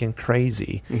freaking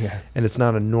crazy, and it's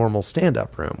not a normal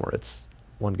stand-up room where it's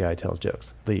one guy tells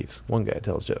jokes, leaves. One guy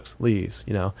tells jokes, leaves.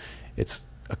 You know, it's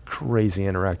a crazy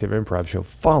interactive improv show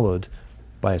followed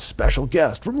by a special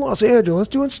guest from Los Angeles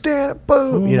doing stand-up.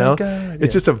 Boom, you know,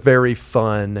 it's just a very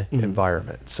fun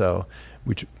environment. So,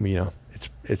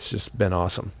 it's just been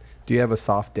awesome. Do you have a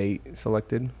soft date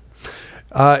selected?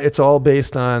 It's all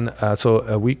based on. So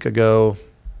a week ago,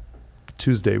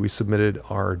 Tuesday, we submitted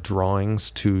our drawings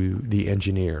to the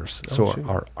engineers.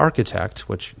 Our architect,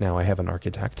 which now I have an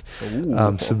architect,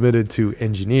 submitted to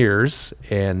engineers.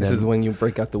 And this is when you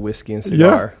break out the whiskey and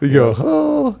cigar. Yeah, you go,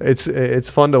 oh,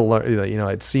 it's fun to learn. You know,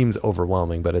 it seems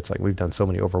overwhelming, but it's like we've done so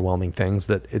many overwhelming things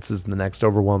that this is the next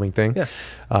overwhelming thing. Yeah.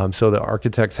 So the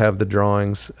architects have the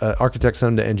drawings. Architects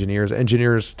send them to engineers.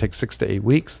 Engineers take 6 to 8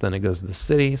 weeks. Then it goes to the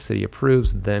city. City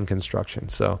approves. Then construction.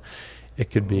 So it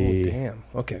could be. Oh, damn.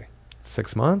 Okay.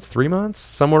 6 months, 3 months,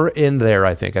 somewhere in there.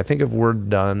 I think if we're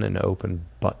done and open,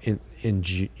 but in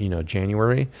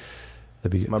January,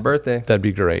 it's my birthday. That'd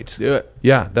be great. Do it.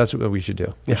 Yeah, that's what we should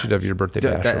do. We should have your birthday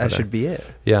bash. That should be it.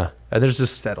 Yeah, and there's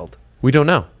just settled. We don't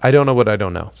know. I don't know what I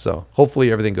don't know. So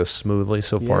hopefully everything goes smoothly.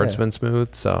 So far, it's been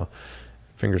smooth. So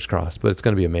fingers crossed. But it's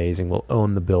going to be amazing. We'll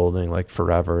own the building like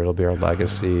forever. It'll be our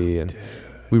legacy, and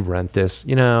we rent this,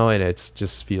 and it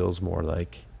just feels more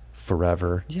like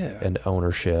forever and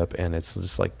ownership, and it's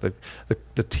just like the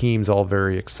team's all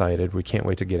very excited. We can't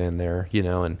wait to get in there,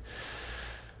 and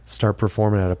start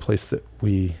performing at a place that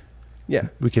we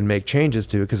can make changes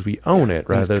to because we own it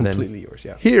rather than completely yours.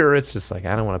 Yeah. Here it's just like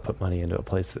I don't want to put money into a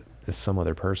place that is some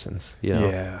other person's,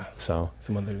 Yeah. So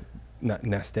some other not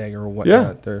nest egg or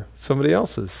whatnot. They're somebody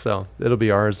else's. So it'll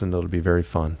be ours and it'll be very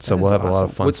fun. So we'll have a lot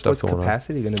of fun stuff going on. What's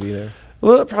capacity going to be there?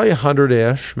 Well, probably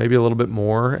 100-ish, maybe a little bit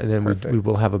more, and then we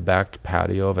will have a back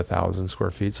patio of 1,000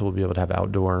 square feet, so we'll be able to have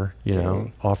outdoor,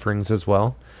 offerings as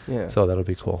well. Yeah. So that'll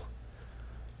be cool.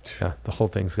 Yeah, the whole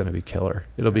thing's going to be killer.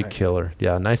 It'll be killer.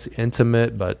 Yeah, nice,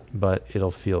 intimate, but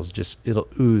it'll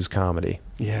ooze comedy.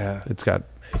 Yeah. It's got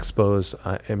exposed.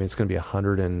 It's going to be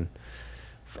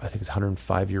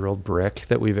 105-year-old brick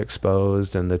that we've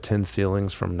exposed, and the tin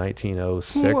ceilings from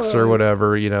 1906 or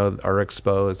whatever, are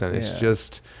exposed, and it's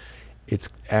just. It's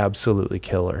absolutely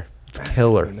killer. It's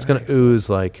killer. Nice. It's going to ooze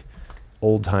like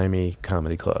old-timey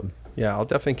comedy club. Yeah, I'll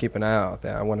definitely keep an eye out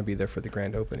there. I want to be there for the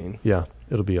grand opening. Yeah,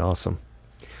 it'll be awesome.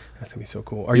 That's going to be so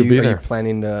cool. Are you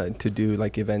planning to do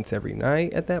like events every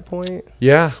night at that point?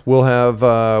 Yeah, we'll have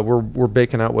we're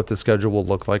baking out what the schedule will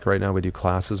look like. Right now we do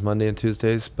classes Monday and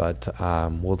Tuesdays, but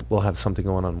we'll have something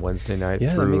going on Wednesday night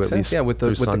through that makes sense. With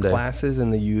the classes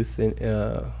and the youth and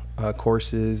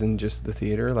courses and just the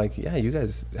theater, you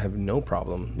guys have no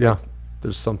problem. Yeah,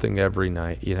 there's something every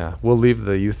night. We'll leave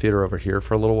the youth theater over here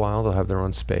for a little while. They'll have their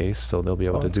own space, so they'll be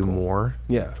able to do more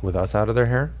with us out of their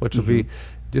hair, which will be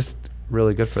just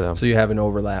really good for them. So you have an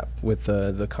overlap with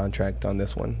the contract on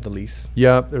this one, the lease?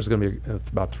 Yeah, there's going to be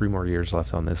about 3 more years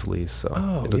left on this lease, so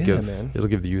it'll give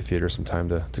the youth theater some time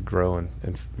to grow and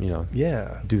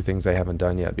do things they haven't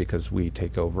done yet, because we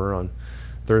take over on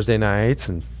Thursday nights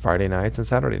and Friday nights and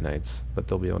Saturday nights, but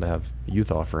they'll be able to have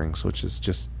youth offerings, which is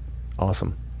just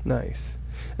awesome. Nice.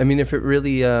 I mean, if it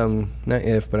really, not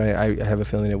if, but I have a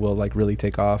feeling it will really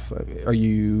take off. I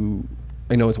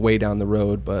know it's way down the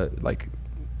road, but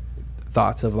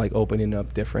thoughts of opening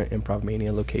up different Improv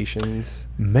Mania locations?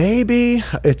 Maybe.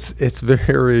 It's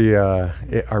very,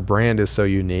 our brand is so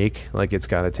unique. It's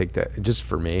got to take that, just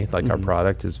for me, our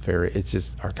product is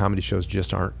our comedy shows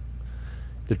they're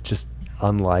just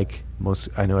unlike most.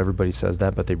 I know everybody says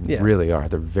that, but they really are.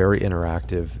 They're very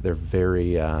interactive. They're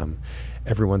very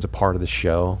everyone's a part of the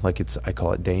show. I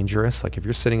call it dangerous. If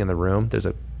you're sitting in the room, there's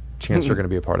a chance you're going to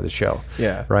be a part of the show.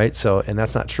 Yeah. Right. So, and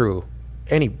that's not true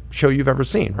any show you've ever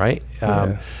seen, right?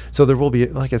 So there will be,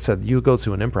 like I said, you go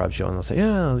to an improv show and they'll say,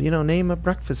 name a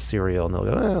breakfast cereal, and they'll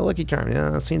go, Lucky Charm.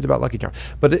 Yeah, scene's about Lucky Charm.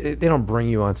 But they don't bring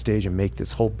you on stage and make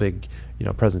this whole big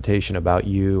presentation about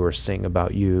you or sing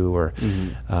about you or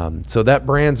so that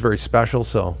brand's very special.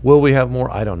 So will we have more?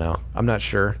 I don't know. I'm not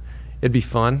sure. It'd be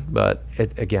fun, but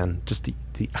again, just the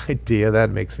idea of that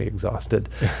makes me exhausted.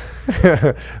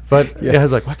 But I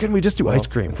was like, why couldn't we just do ice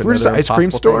cream? We're just an ice cream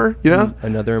store,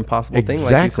 Another impossible thing,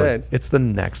 like you said. It's the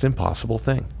next impossible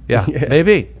thing. Yeah,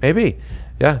 maybe.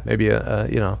 Yeah, maybe I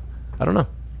don't know.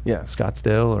 Yeah,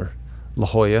 Scottsdale or La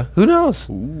Jolla. Who knows?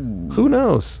 Ooh. Who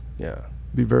knows? Yeah,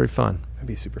 it'd be very fun. That'd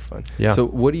be super fun. Yeah. So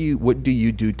what do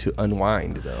you do to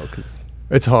unwind though? Because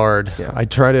it's hard. Yeah. I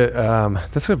try to.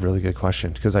 That's a really good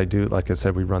question, because I do. Like I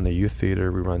said, we run the youth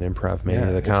theater, we run Improv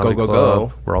Mania, the comedy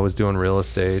club. We're always doing real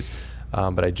estate,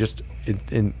 but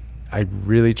I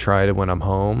really try to, when I'm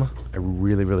home, I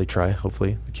really, really try,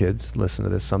 hopefully the kids listen to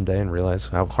this someday and realize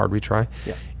how hard we try,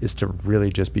 is to really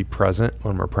just be present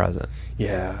when we're present.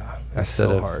 Yeah, that's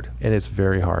so hard. And it's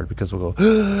very hard because we'll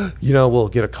go, we'll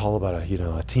get a call about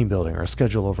a team building or a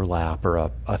schedule overlap or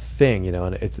a thing,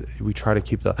 and we try to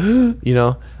keep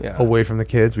the, away from the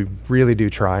kids. We really do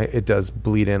try. It does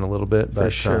bleed in a little bit. For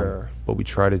sure. But we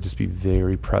try to just be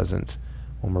very present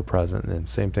when we're present. And then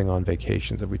same thing on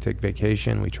vacations. If we take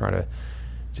vacation, we try to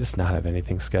just not have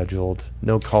anything scheduled.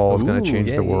 No call is going to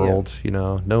change the world.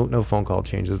 No phone call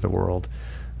changes the world.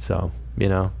 So, we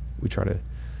try to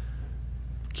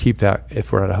keep that.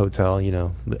 If we're at a hotel,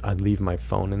 I'd leave my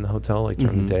phone in the hotel, like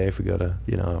during the day. If we go to,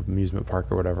 amusement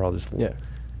park or whatever, I'll just go,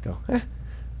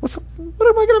 what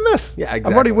am I going to miss? Yeah, exactly.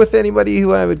 I'm already with anybody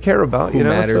who I would care about. Who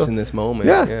matters in this moment.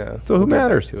 Yeah. So who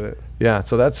matters to it? Yeah.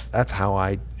 So that's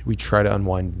how we try to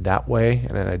unwind that way.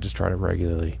 And then I just try to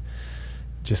regularly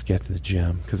just get to the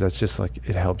gym, because that's just like,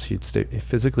 it helps you stay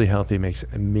physically healthy,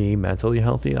 makes me mentally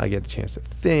healthy. I get a chance to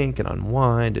think and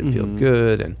unwind and feel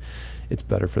good, and it's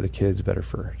better for the kids, better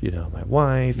for my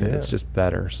wife, and it's just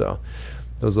better. So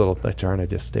those little, like, trying to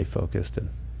just stay focused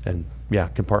and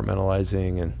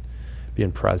compartmentalizing and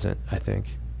being present, I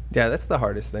think. Yeah, that's the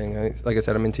hardest thing. Like I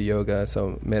said, I'm into yoga,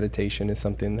 so meditation is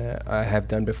something that I have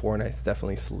done before, and it's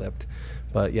definitely slipped.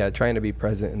 But yeah, trying to be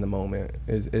present in the moment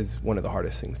is one of the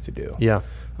hardest things to do. Yeah.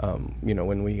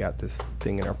 When we got this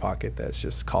thing in our pocket that's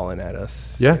just calling at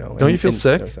us. Yeah. Don't you feel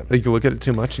sick? Like, you look at it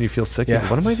too much and you feel sick. Yeah.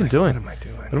 What am I even doing?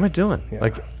 What am I doing? Yeah.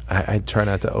 Like, I try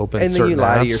not to open and certain then you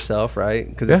lie apps. to yourself, right?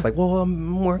 Because it's like, well,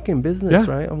 I'm working business,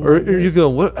 right? Or you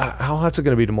go, how hot's it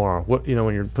going to be tomorrow? When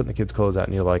you're putting the kids' clothes out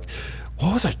and you're like,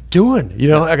 what was I doing?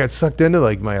 I got sucked into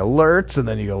like my alerts, and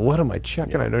then you go, what am I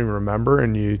checking? I don't even remember,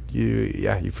 and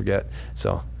you forget.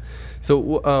 So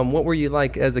what were you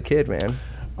like as a kid, man?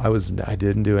 I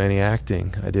didn't do any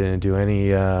acting. I didn't do any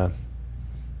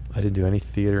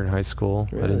theater in high school.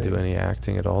 Really? I didn't do any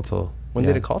acting at all till. When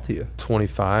did it call to you?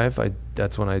 25.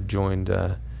 That's when I joined.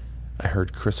 I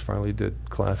heard Chris Farley did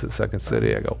class at Second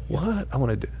City. I go, what? I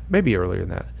want to do, maybe earlier than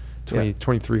that.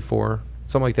 23, 4,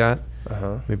 something like that.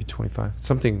 Maybe 25.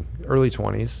 Something early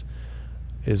 20s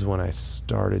is when I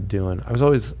started doing. I was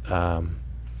always, I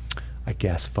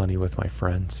guess, funny with my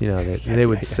friends. They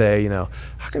would say, how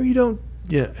come you don't?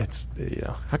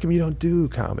 How come you don't do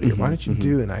comedy? Or why don't you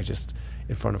do? And I just,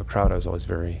 in front of a crowd, I was always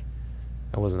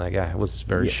I wasn't that guy. I was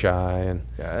very shy, and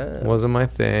it wasn't my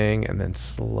thing. And then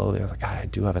slowly I was like, I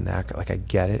do have a knack. Like, I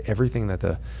get it. Everything that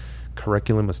the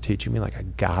curriculum was teaching me, like, I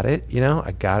got it,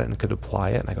 I got it and could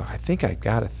apply it. And I go, I think I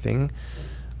got a thing.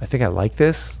 I think I like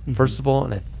this, first of all,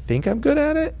 and I think I'm good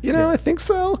at it. I think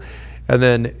so. And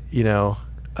then,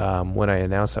 when I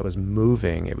announced I was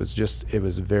moving, it was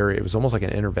almost like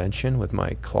an intervention with my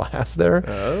class there.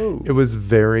 Oh. It was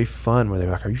very fun, where they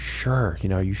were like, are you sure?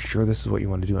 Are you sure this is what you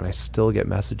want to do? And I still get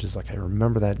messages like, I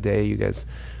remember that day you guys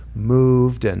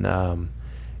moved, and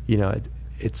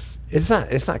it's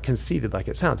not conceited like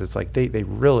it sounds. It's like they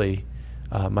really,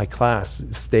 my class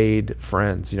stayed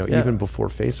friends, even before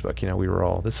Facebook. We were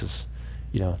all, this is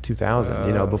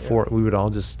 2000, before we would all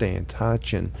just stay in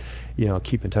touch and,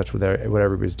 keep in touch with what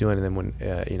everybody's doing. And then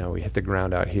when, we hit the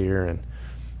ground out here and,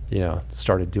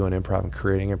 started doing improv and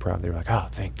creating improv, they were like, oh,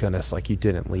 thank goodness, like, you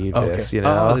didn't leave this,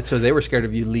 so they were scared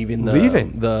of you leaving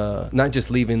not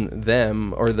just leaving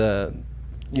them or the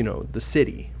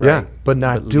city, right? Yeah,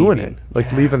 but doing it,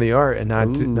 like leaving the art and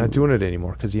not doing it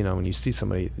anymore. Because, when you see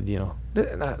somebody,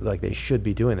 not like they should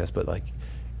be doing this, but like,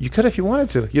 you could if you wanted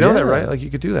to. You know that, right? Like, you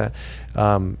could do that.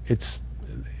 It's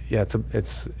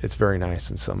very nice.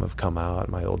 And some have come out.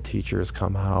 My old teachers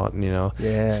come out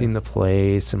and, seen the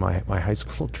place. And my high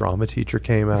school drama teacher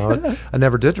came out. I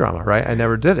never did drama, right? I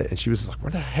never did it. And she was like,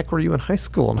 where the heck were you in high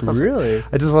school? And I was really?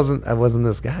 Like, I wasn't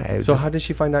this guy. So how did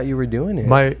she find out you were doing it?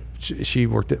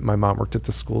 My mom worked at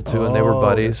the school too, and they were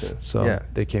buddies. So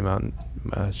they came out and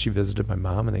she visited my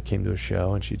mom, and they came to a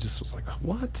show, and she just was like,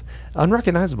 what?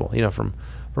 Unrecognizable,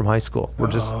 from high school.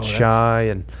 We're just shy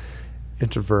and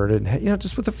introverted,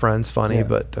 just with the friends, funny,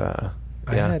 but I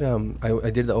had I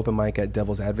did the open mic at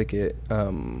Devil's Advocate,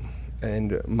 and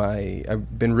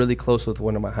I've been really close with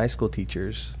one of my high school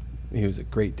teachers. He was a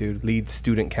great dude, lead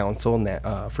student council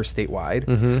for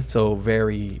statewide. So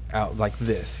very out like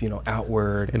this,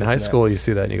 outward. In high school, you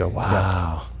see that and you go,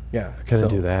 wow. Yeah, I couldn't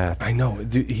do that. I know.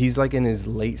 Dude, he's like in his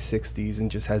late 60s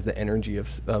and just has the energy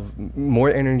of more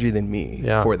energy than me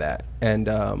for that.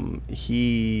 And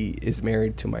he is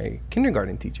married to my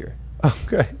kindergarten teacher.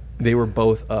 Okay. They were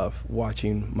both up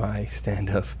watching my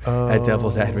stand-up at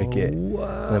Devil's Advocate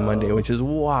on Monday, which is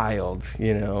wild,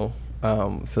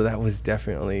 So that was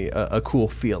definitely a cool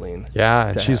feeling. Yeah,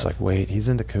 and she's like, wait, he's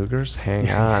into cougars? Hang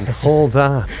on, hold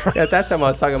on. At that time, I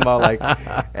was talking about like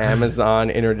Amazon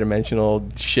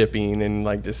interdimensional shipping and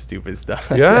like just stupid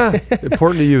stuff. Yeah,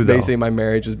 important to you though. Basically, my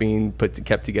marriage was being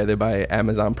kept together by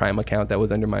Amazon Prime account that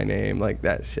was under my name, like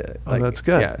that shit. Oh, like, that's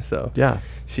good. Yeah, so yeah,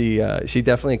 she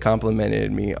definitely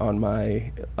complimented me on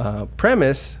my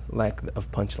premise, lack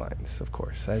of punchlines, of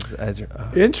course. As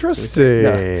interesting.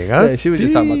 Yeah, she was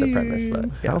just talking about the premise, but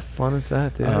yeah. How fun is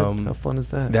that, dude? How fun is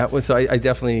that? That was so. I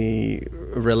definitely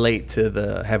relate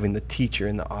to having the teacher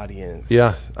in the audience.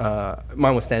 Yeah.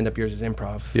 Mine was stand up. Yours is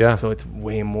improv. Yeah. So it's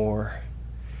way more.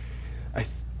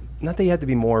 Not that you have to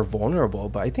be more vulnerable,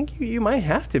 but I think you might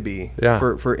have to be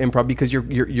for improv because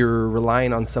you're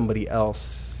relying on somebody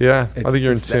else. Yeah, I think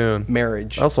you're in tune.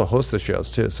 Marriage. I also host the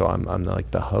shows too, so I'm like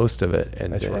the host of it,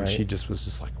 and, That's right. and she just was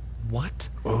just like, what?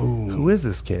 Oh, who is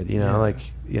this kid? You know,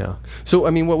 So I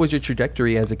mean, what was your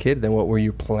trajectory as a kid? Then what were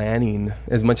you planning?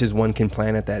 As much as one can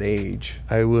plan at that age.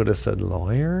 I would have said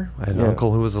lawyer. I had an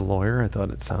uncle who was a lawyer. I thought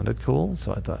it sounded cool,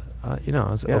 so I thought, I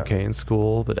was okay in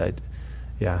school, but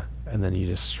and then you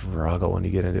just struggle when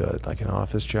you get into an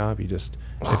office job. You just,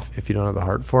 if you don't have the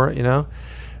heart for it,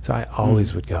 So I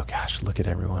always would go, gosh, look at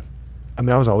everyone. I mean,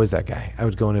 I was always that guy. I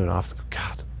would go into an office and go,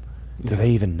 God, do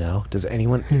they even know? Does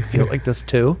anyone feel like this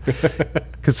too?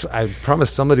 Because I promise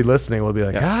somebody listening will be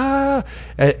like,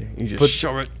 you just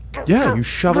shove it. Yeah, you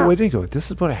shove it away. And you go,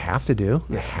 this is what I have to do?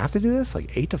 I have to do this?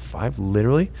 Like 8 to 5,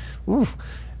 literally? Ooh.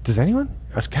 Does anyone?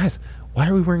 Guys, why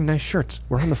are we wearing nice shirts?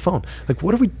 We're on the phone. Like,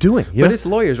 what are we doing? But it's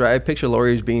lawyers, right? I picture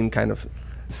lawyers being kind of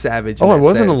savage. I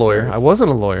wasn't a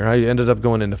lawyer. I ended up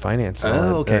going into finance.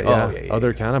 Oh, okay.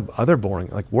 Other boring,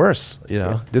 like worse.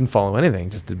 Didn't follow anything.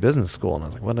 Just did business school, and I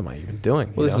was like, what am I even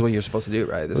doing? Well, this is what you're supposed to do,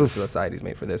 right? This is society's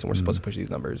made for this, and we're supposed to push these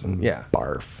numbers. And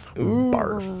barf.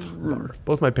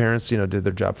 Both my parents, did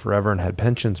their job forever and had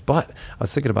pensions. But I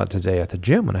was thinking about today at the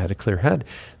gym when I had a clear head.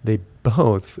 They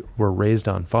both were raised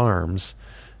on farms.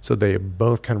 So they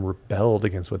both kind of rebelled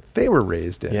against what they were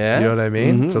raised in. Yeah. You know what I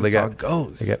mean? Mm-hmm. So they got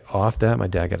off that. My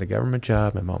dad got a government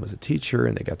job. My mom was a teacher,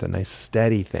 and they got the nice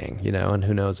steady thing, and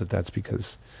who knows if that's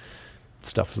because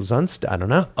stuff was I don't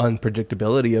know.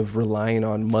 Unpredictability of relying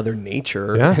on Mother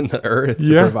Nature and the earth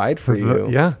to provide for you.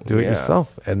 Do it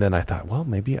yourself. And then I thought, well,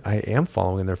 maybe I am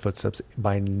following in their footsteps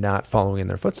by not following in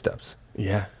their footsteps.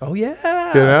 Yeah. Oh,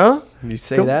 yeah. You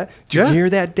say that? Did you hear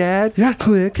that, Dad? Yeah.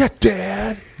 Click. Yeah,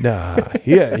 Dad. Nah.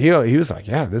 He was like,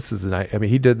 this is a nice. I mean,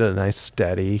 he did the nice,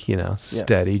 steady,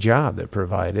 steady job that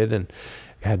provided and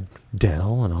had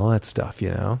dental and all that stuff,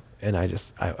 And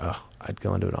I'd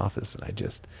go into an office and I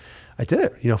did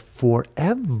it,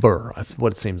 forever.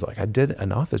 What it seems like I did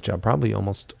an office job probably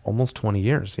almost 20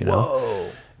 years, Whoa.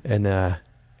 And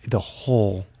the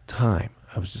whole time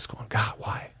I was just going, God,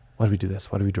 why? Why do we do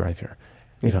this? Why do we drive here?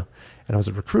 And I was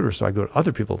a recruiter, so I go to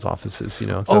other people's offices,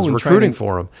 because I was recruiting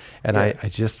for them. And I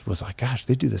just was like, gosh,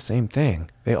 they do the same thing.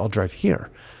 They all drive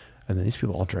here. And then these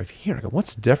people all drive here. I go,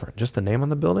 what's different? Just the name on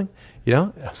the building? And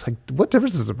I was like, what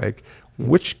difference does it make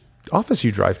which office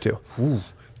you drive to? Ooh.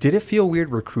 Did it feel weird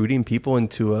recruiting people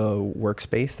into a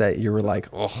workspace that you were like,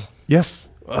 oh. Yes.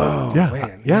 Oh,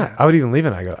 man. Yeah. I would even leave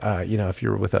it. And I go, if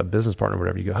you're with a business partner or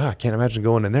whatever, you go, I can't imagine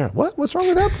going in there. What's wrong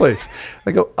with that place?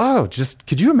 I go,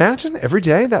 could you imagine every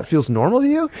day that feels normal to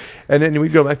you? And then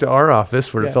we'd go back to our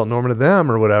office where it felt normal to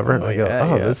them or whatever. And I go,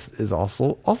 this is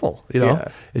also awful. It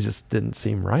just didn't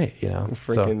seem right,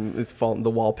 Freaking, it's falling, the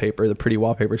wallpaper, the pretty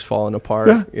wallpaper's falling apart.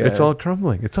 Yeah. It's all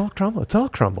crumbling. It's all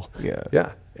crumble.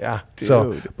 Yeah. Yeah. Dude.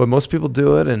 So, but most people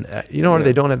do it, and or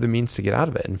they don't have the means to get out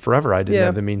of it. And forever, I didn't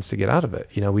have the means to get out of it.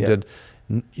 We did,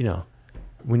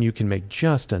 when you can make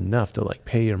just enough to like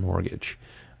pay your mortgage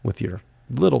with your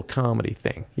little comedy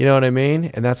thing. You know what I mean?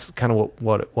 And that's kind of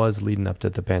what it was leading up to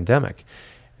the pandemic.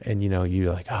 And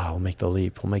you're like, we'll make the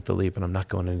leap, and I'm not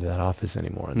going into that office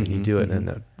anymore. And then you do it, and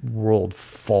the world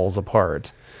falls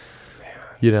apart.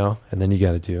 And then you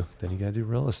got to do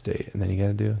real estate, and then you got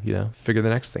to do, figure the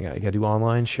next thing out. You got to do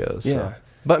online shows. Yeah. So.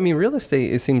 But I mean, real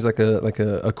estate, it seems like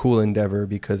a cool endeavor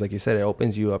because, like you said, it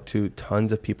opens you up to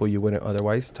tons of people you wouldn't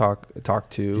otherwise talk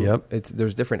to. Yep.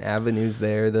 There's different avenues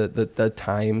there. The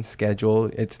time schedule,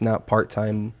 it's not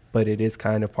part-time, but it is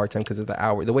kind of part-time because of the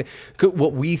hour. The way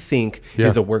what we think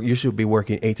is a work, you should be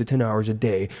working 8 to 10 hours a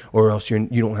day, or else you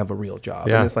don't have a real job.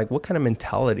 Yeah. And it's like, what kind of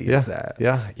mentality is that?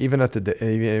 Yeah. Even at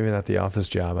the office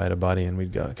job, I had a buddy, and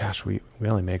we'd go, gosh, we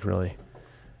only make really.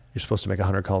 You're supposed to make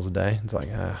 100 calls a day. It's like,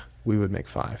 we would make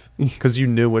 5 because you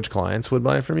knew which clients would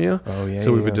buy from you. Oh yeah.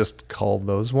 So we would just call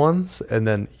those ones, and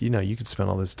then you could spend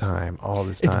all this time.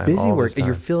 It's busy work.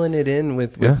 You're filling it in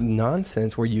with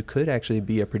nonsense where you could actually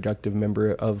be a productive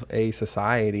member of a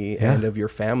society and of your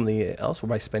family elsewhere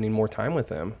by spending more time with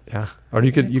them. Yeah. Or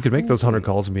you could make those 100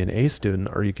 calls and be an A student,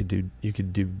 or you could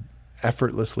do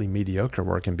effortlessly mediocre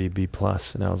work and be B+.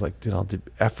 And I was like, dude, I'll do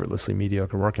effortlessly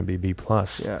mediocre work and be B+,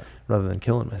 rather than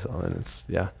killing myself. And it's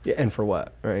and for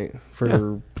what, right?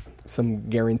 For some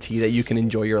guarantee that you can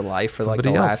enjoy your life for like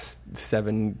the last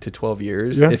 7 to 12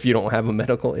 years if you don't have a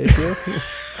medical issue.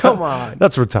 Come on.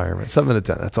 That's retirement. 7 to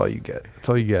 10. That's all you get.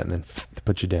 And then they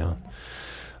put you down.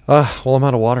 Well, I'm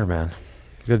out of water, man.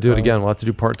 You got to do it again. We'll have to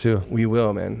do part 2. We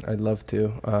will, man. I'd love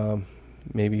to.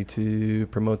 Maybe to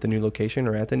promote the new location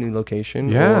or at the new location.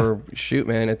 Yeah. Or shoot,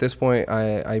 man, at this point,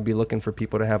 I'd be looking for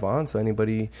people to have on. So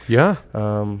anybody. Yeah.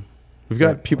 We've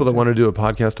got people that want to do a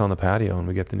podcast on the patio when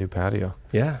we get the new patio.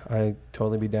 Yeah. I'd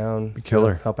totally be down. Be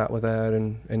killer. Help out with that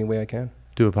in any way I can.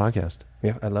 Do a podcast.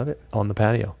 Yeah. I love it. On the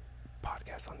patio.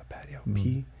 Podcast on the patio.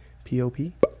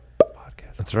 P-O-P.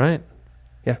 Podcast. That's right.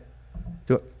 Yeah.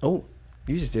 Do it. Oh,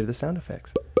 you just did the sound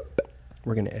effects.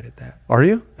 We're going to edit that. Are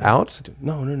you? Out?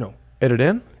 No. Edit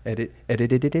in? Edit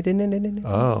in.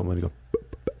 Oh, I'm going to go.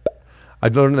 I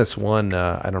learned this one,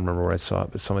 I don't remember where I saw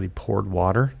it, but somebody poured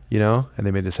water, and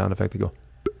they made the sound effect to go.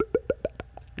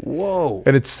 Whoa.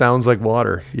 And it sounds like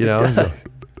water, you go,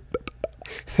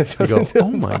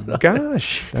 oh my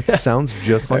gosh, that sounds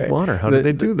just like water. How did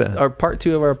they do that? Our part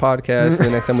 2 of our podcast, the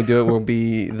next time we do it, will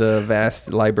be the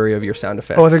vast library of your sound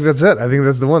effects. Oh, I think that's it. I think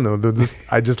that's the one, though.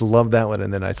 I just love that one.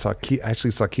 And then I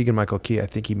actually saw Keegan-Michael Key. I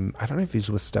don't know if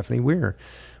he's with Stephanie Weir,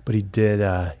 but he did,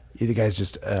 the guy's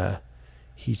just,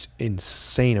 he's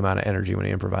insane amount of energy when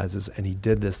he improvises. And he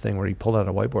did this thing where he pulled out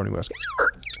a whiteboard and he goes,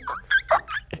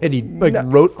 and he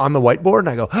wrote on the whiteboard, and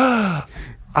I go,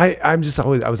 I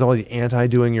was always anti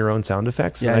doing your own sound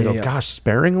effects. And I go, gosh,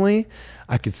 sparingly,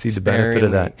 I could see the benefit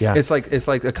of that. Yeah. It's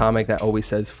like a comic that always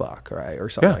says fuck, right? Or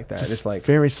something like that. It's like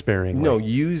very sparingly. No,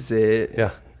 use it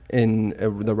in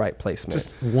the right placement.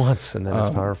 Just once, and then it's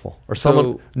powerful. Or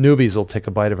newbies will take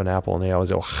a bite of an apple and they always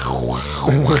go,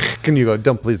 and you go,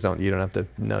 please don't. You don't have to.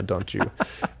 No, don't you?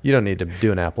 You don't need to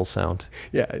do an apple sound.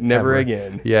 Yeah, never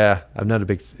again. Yeah, I'm not a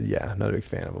big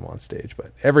fan of them on stage,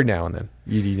 but every now and then,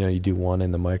 you do one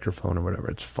in the microphone or whatever.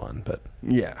 It's fun, but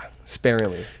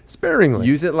sparingly.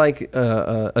 Use it like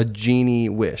a genie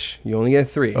wish. You only get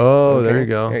 3. Oh, okay? There you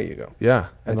go. There you go. Yeah,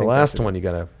 and the last one you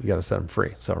gotta set them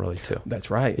free. So really 2. That's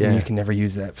right. Yeah, and you can never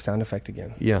use that sound effect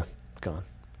again. Yeah, gone.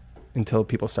 Until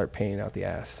people start paying out the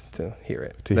ass to hear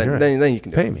it. Then you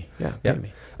can pay me. Yeah, pay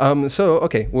me.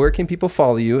 Where can people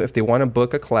follow you if they want to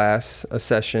book a class, a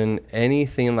session,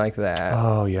 anything like that?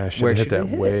 Oh, yeah. I should have hit that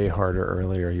way harder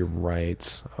earlier. You're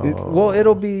right. Well,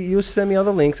 you'll send me all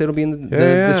the links. It'll be in the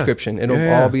description.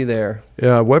 It'll all be there.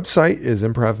 Yeah, website is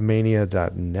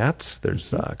improvmania.net.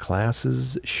 There's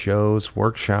classes, shows,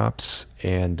 workshops,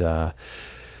 and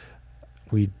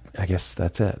I guess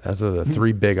that's it. Those are the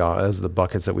 3 big, those are the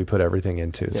buckets that we put everything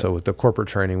into. Yeah. So with the corporate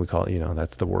training, we call it,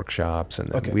 that's the workshops.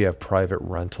 And we have private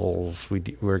rentals. We're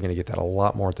going to get that a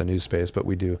lot more at the new space, but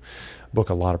we do book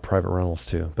a lot of private rentals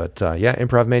too. But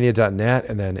improvmania.net,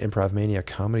 and then Improvmania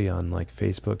Comedy on like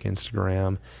Facebook,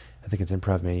 Instagram. I think it's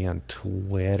Improvmania on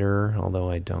Twitter, although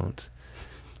I don't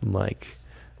like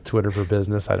Twitter for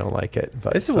business. I don't like it,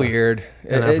 but it's weird.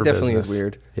 It definitely is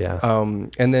weird. Yeah.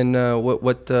 And then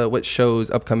what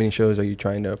upcoming shows are you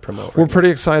trying to promote? We're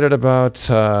pretty excited about.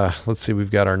 Let's see.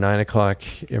 We've got our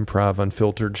 9:00 Improv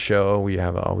Unfiltered show. We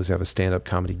always have a stand-up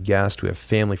comedy guest. We have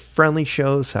family-friendly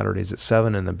shows Saturdays at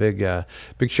 7, and the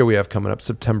big show we have coming up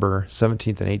September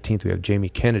 17th and 18th. We have Jamie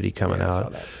Kennedy coming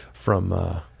out from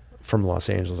Los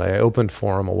Angeles. I opened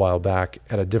for him a while back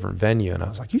at a different venue, and I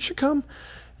was like, "You should come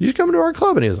to our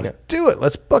club." And he was like, "Do it,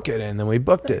 let's book it." And then we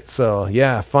booked it. So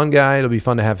fun guy. It'll be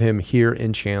fun to have him here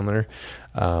in Chandler.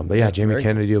 But Jamie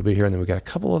Kennedy will be here. And then we got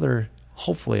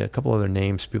hopefully a couple other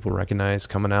names people recognize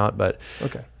coming out. But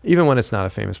even when it's not a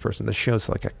famous person, the show's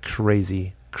like a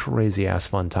crazy, crazy ass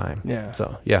fun time. Yeah.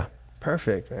 So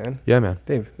Perfect, man. Yeah, man.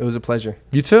 Dave, it was a pleasure.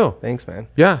 You too. Thanks, man.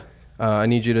 Yeah. I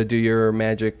need you to do your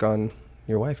magic on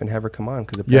your wife and have her come on,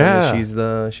 because apparently she's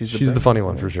the funny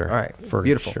one for sure. All right,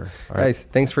 beautiful. Sure. All right. Guys,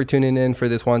 thanks for tuning in for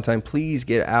this one time. Please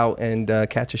get out and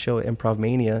catch a show at Improv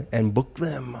Mania and book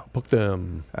them. Book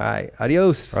them. All right,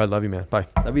 adios. All right, love you, man. Bye.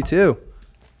 Love you too.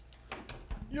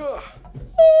 Yeah.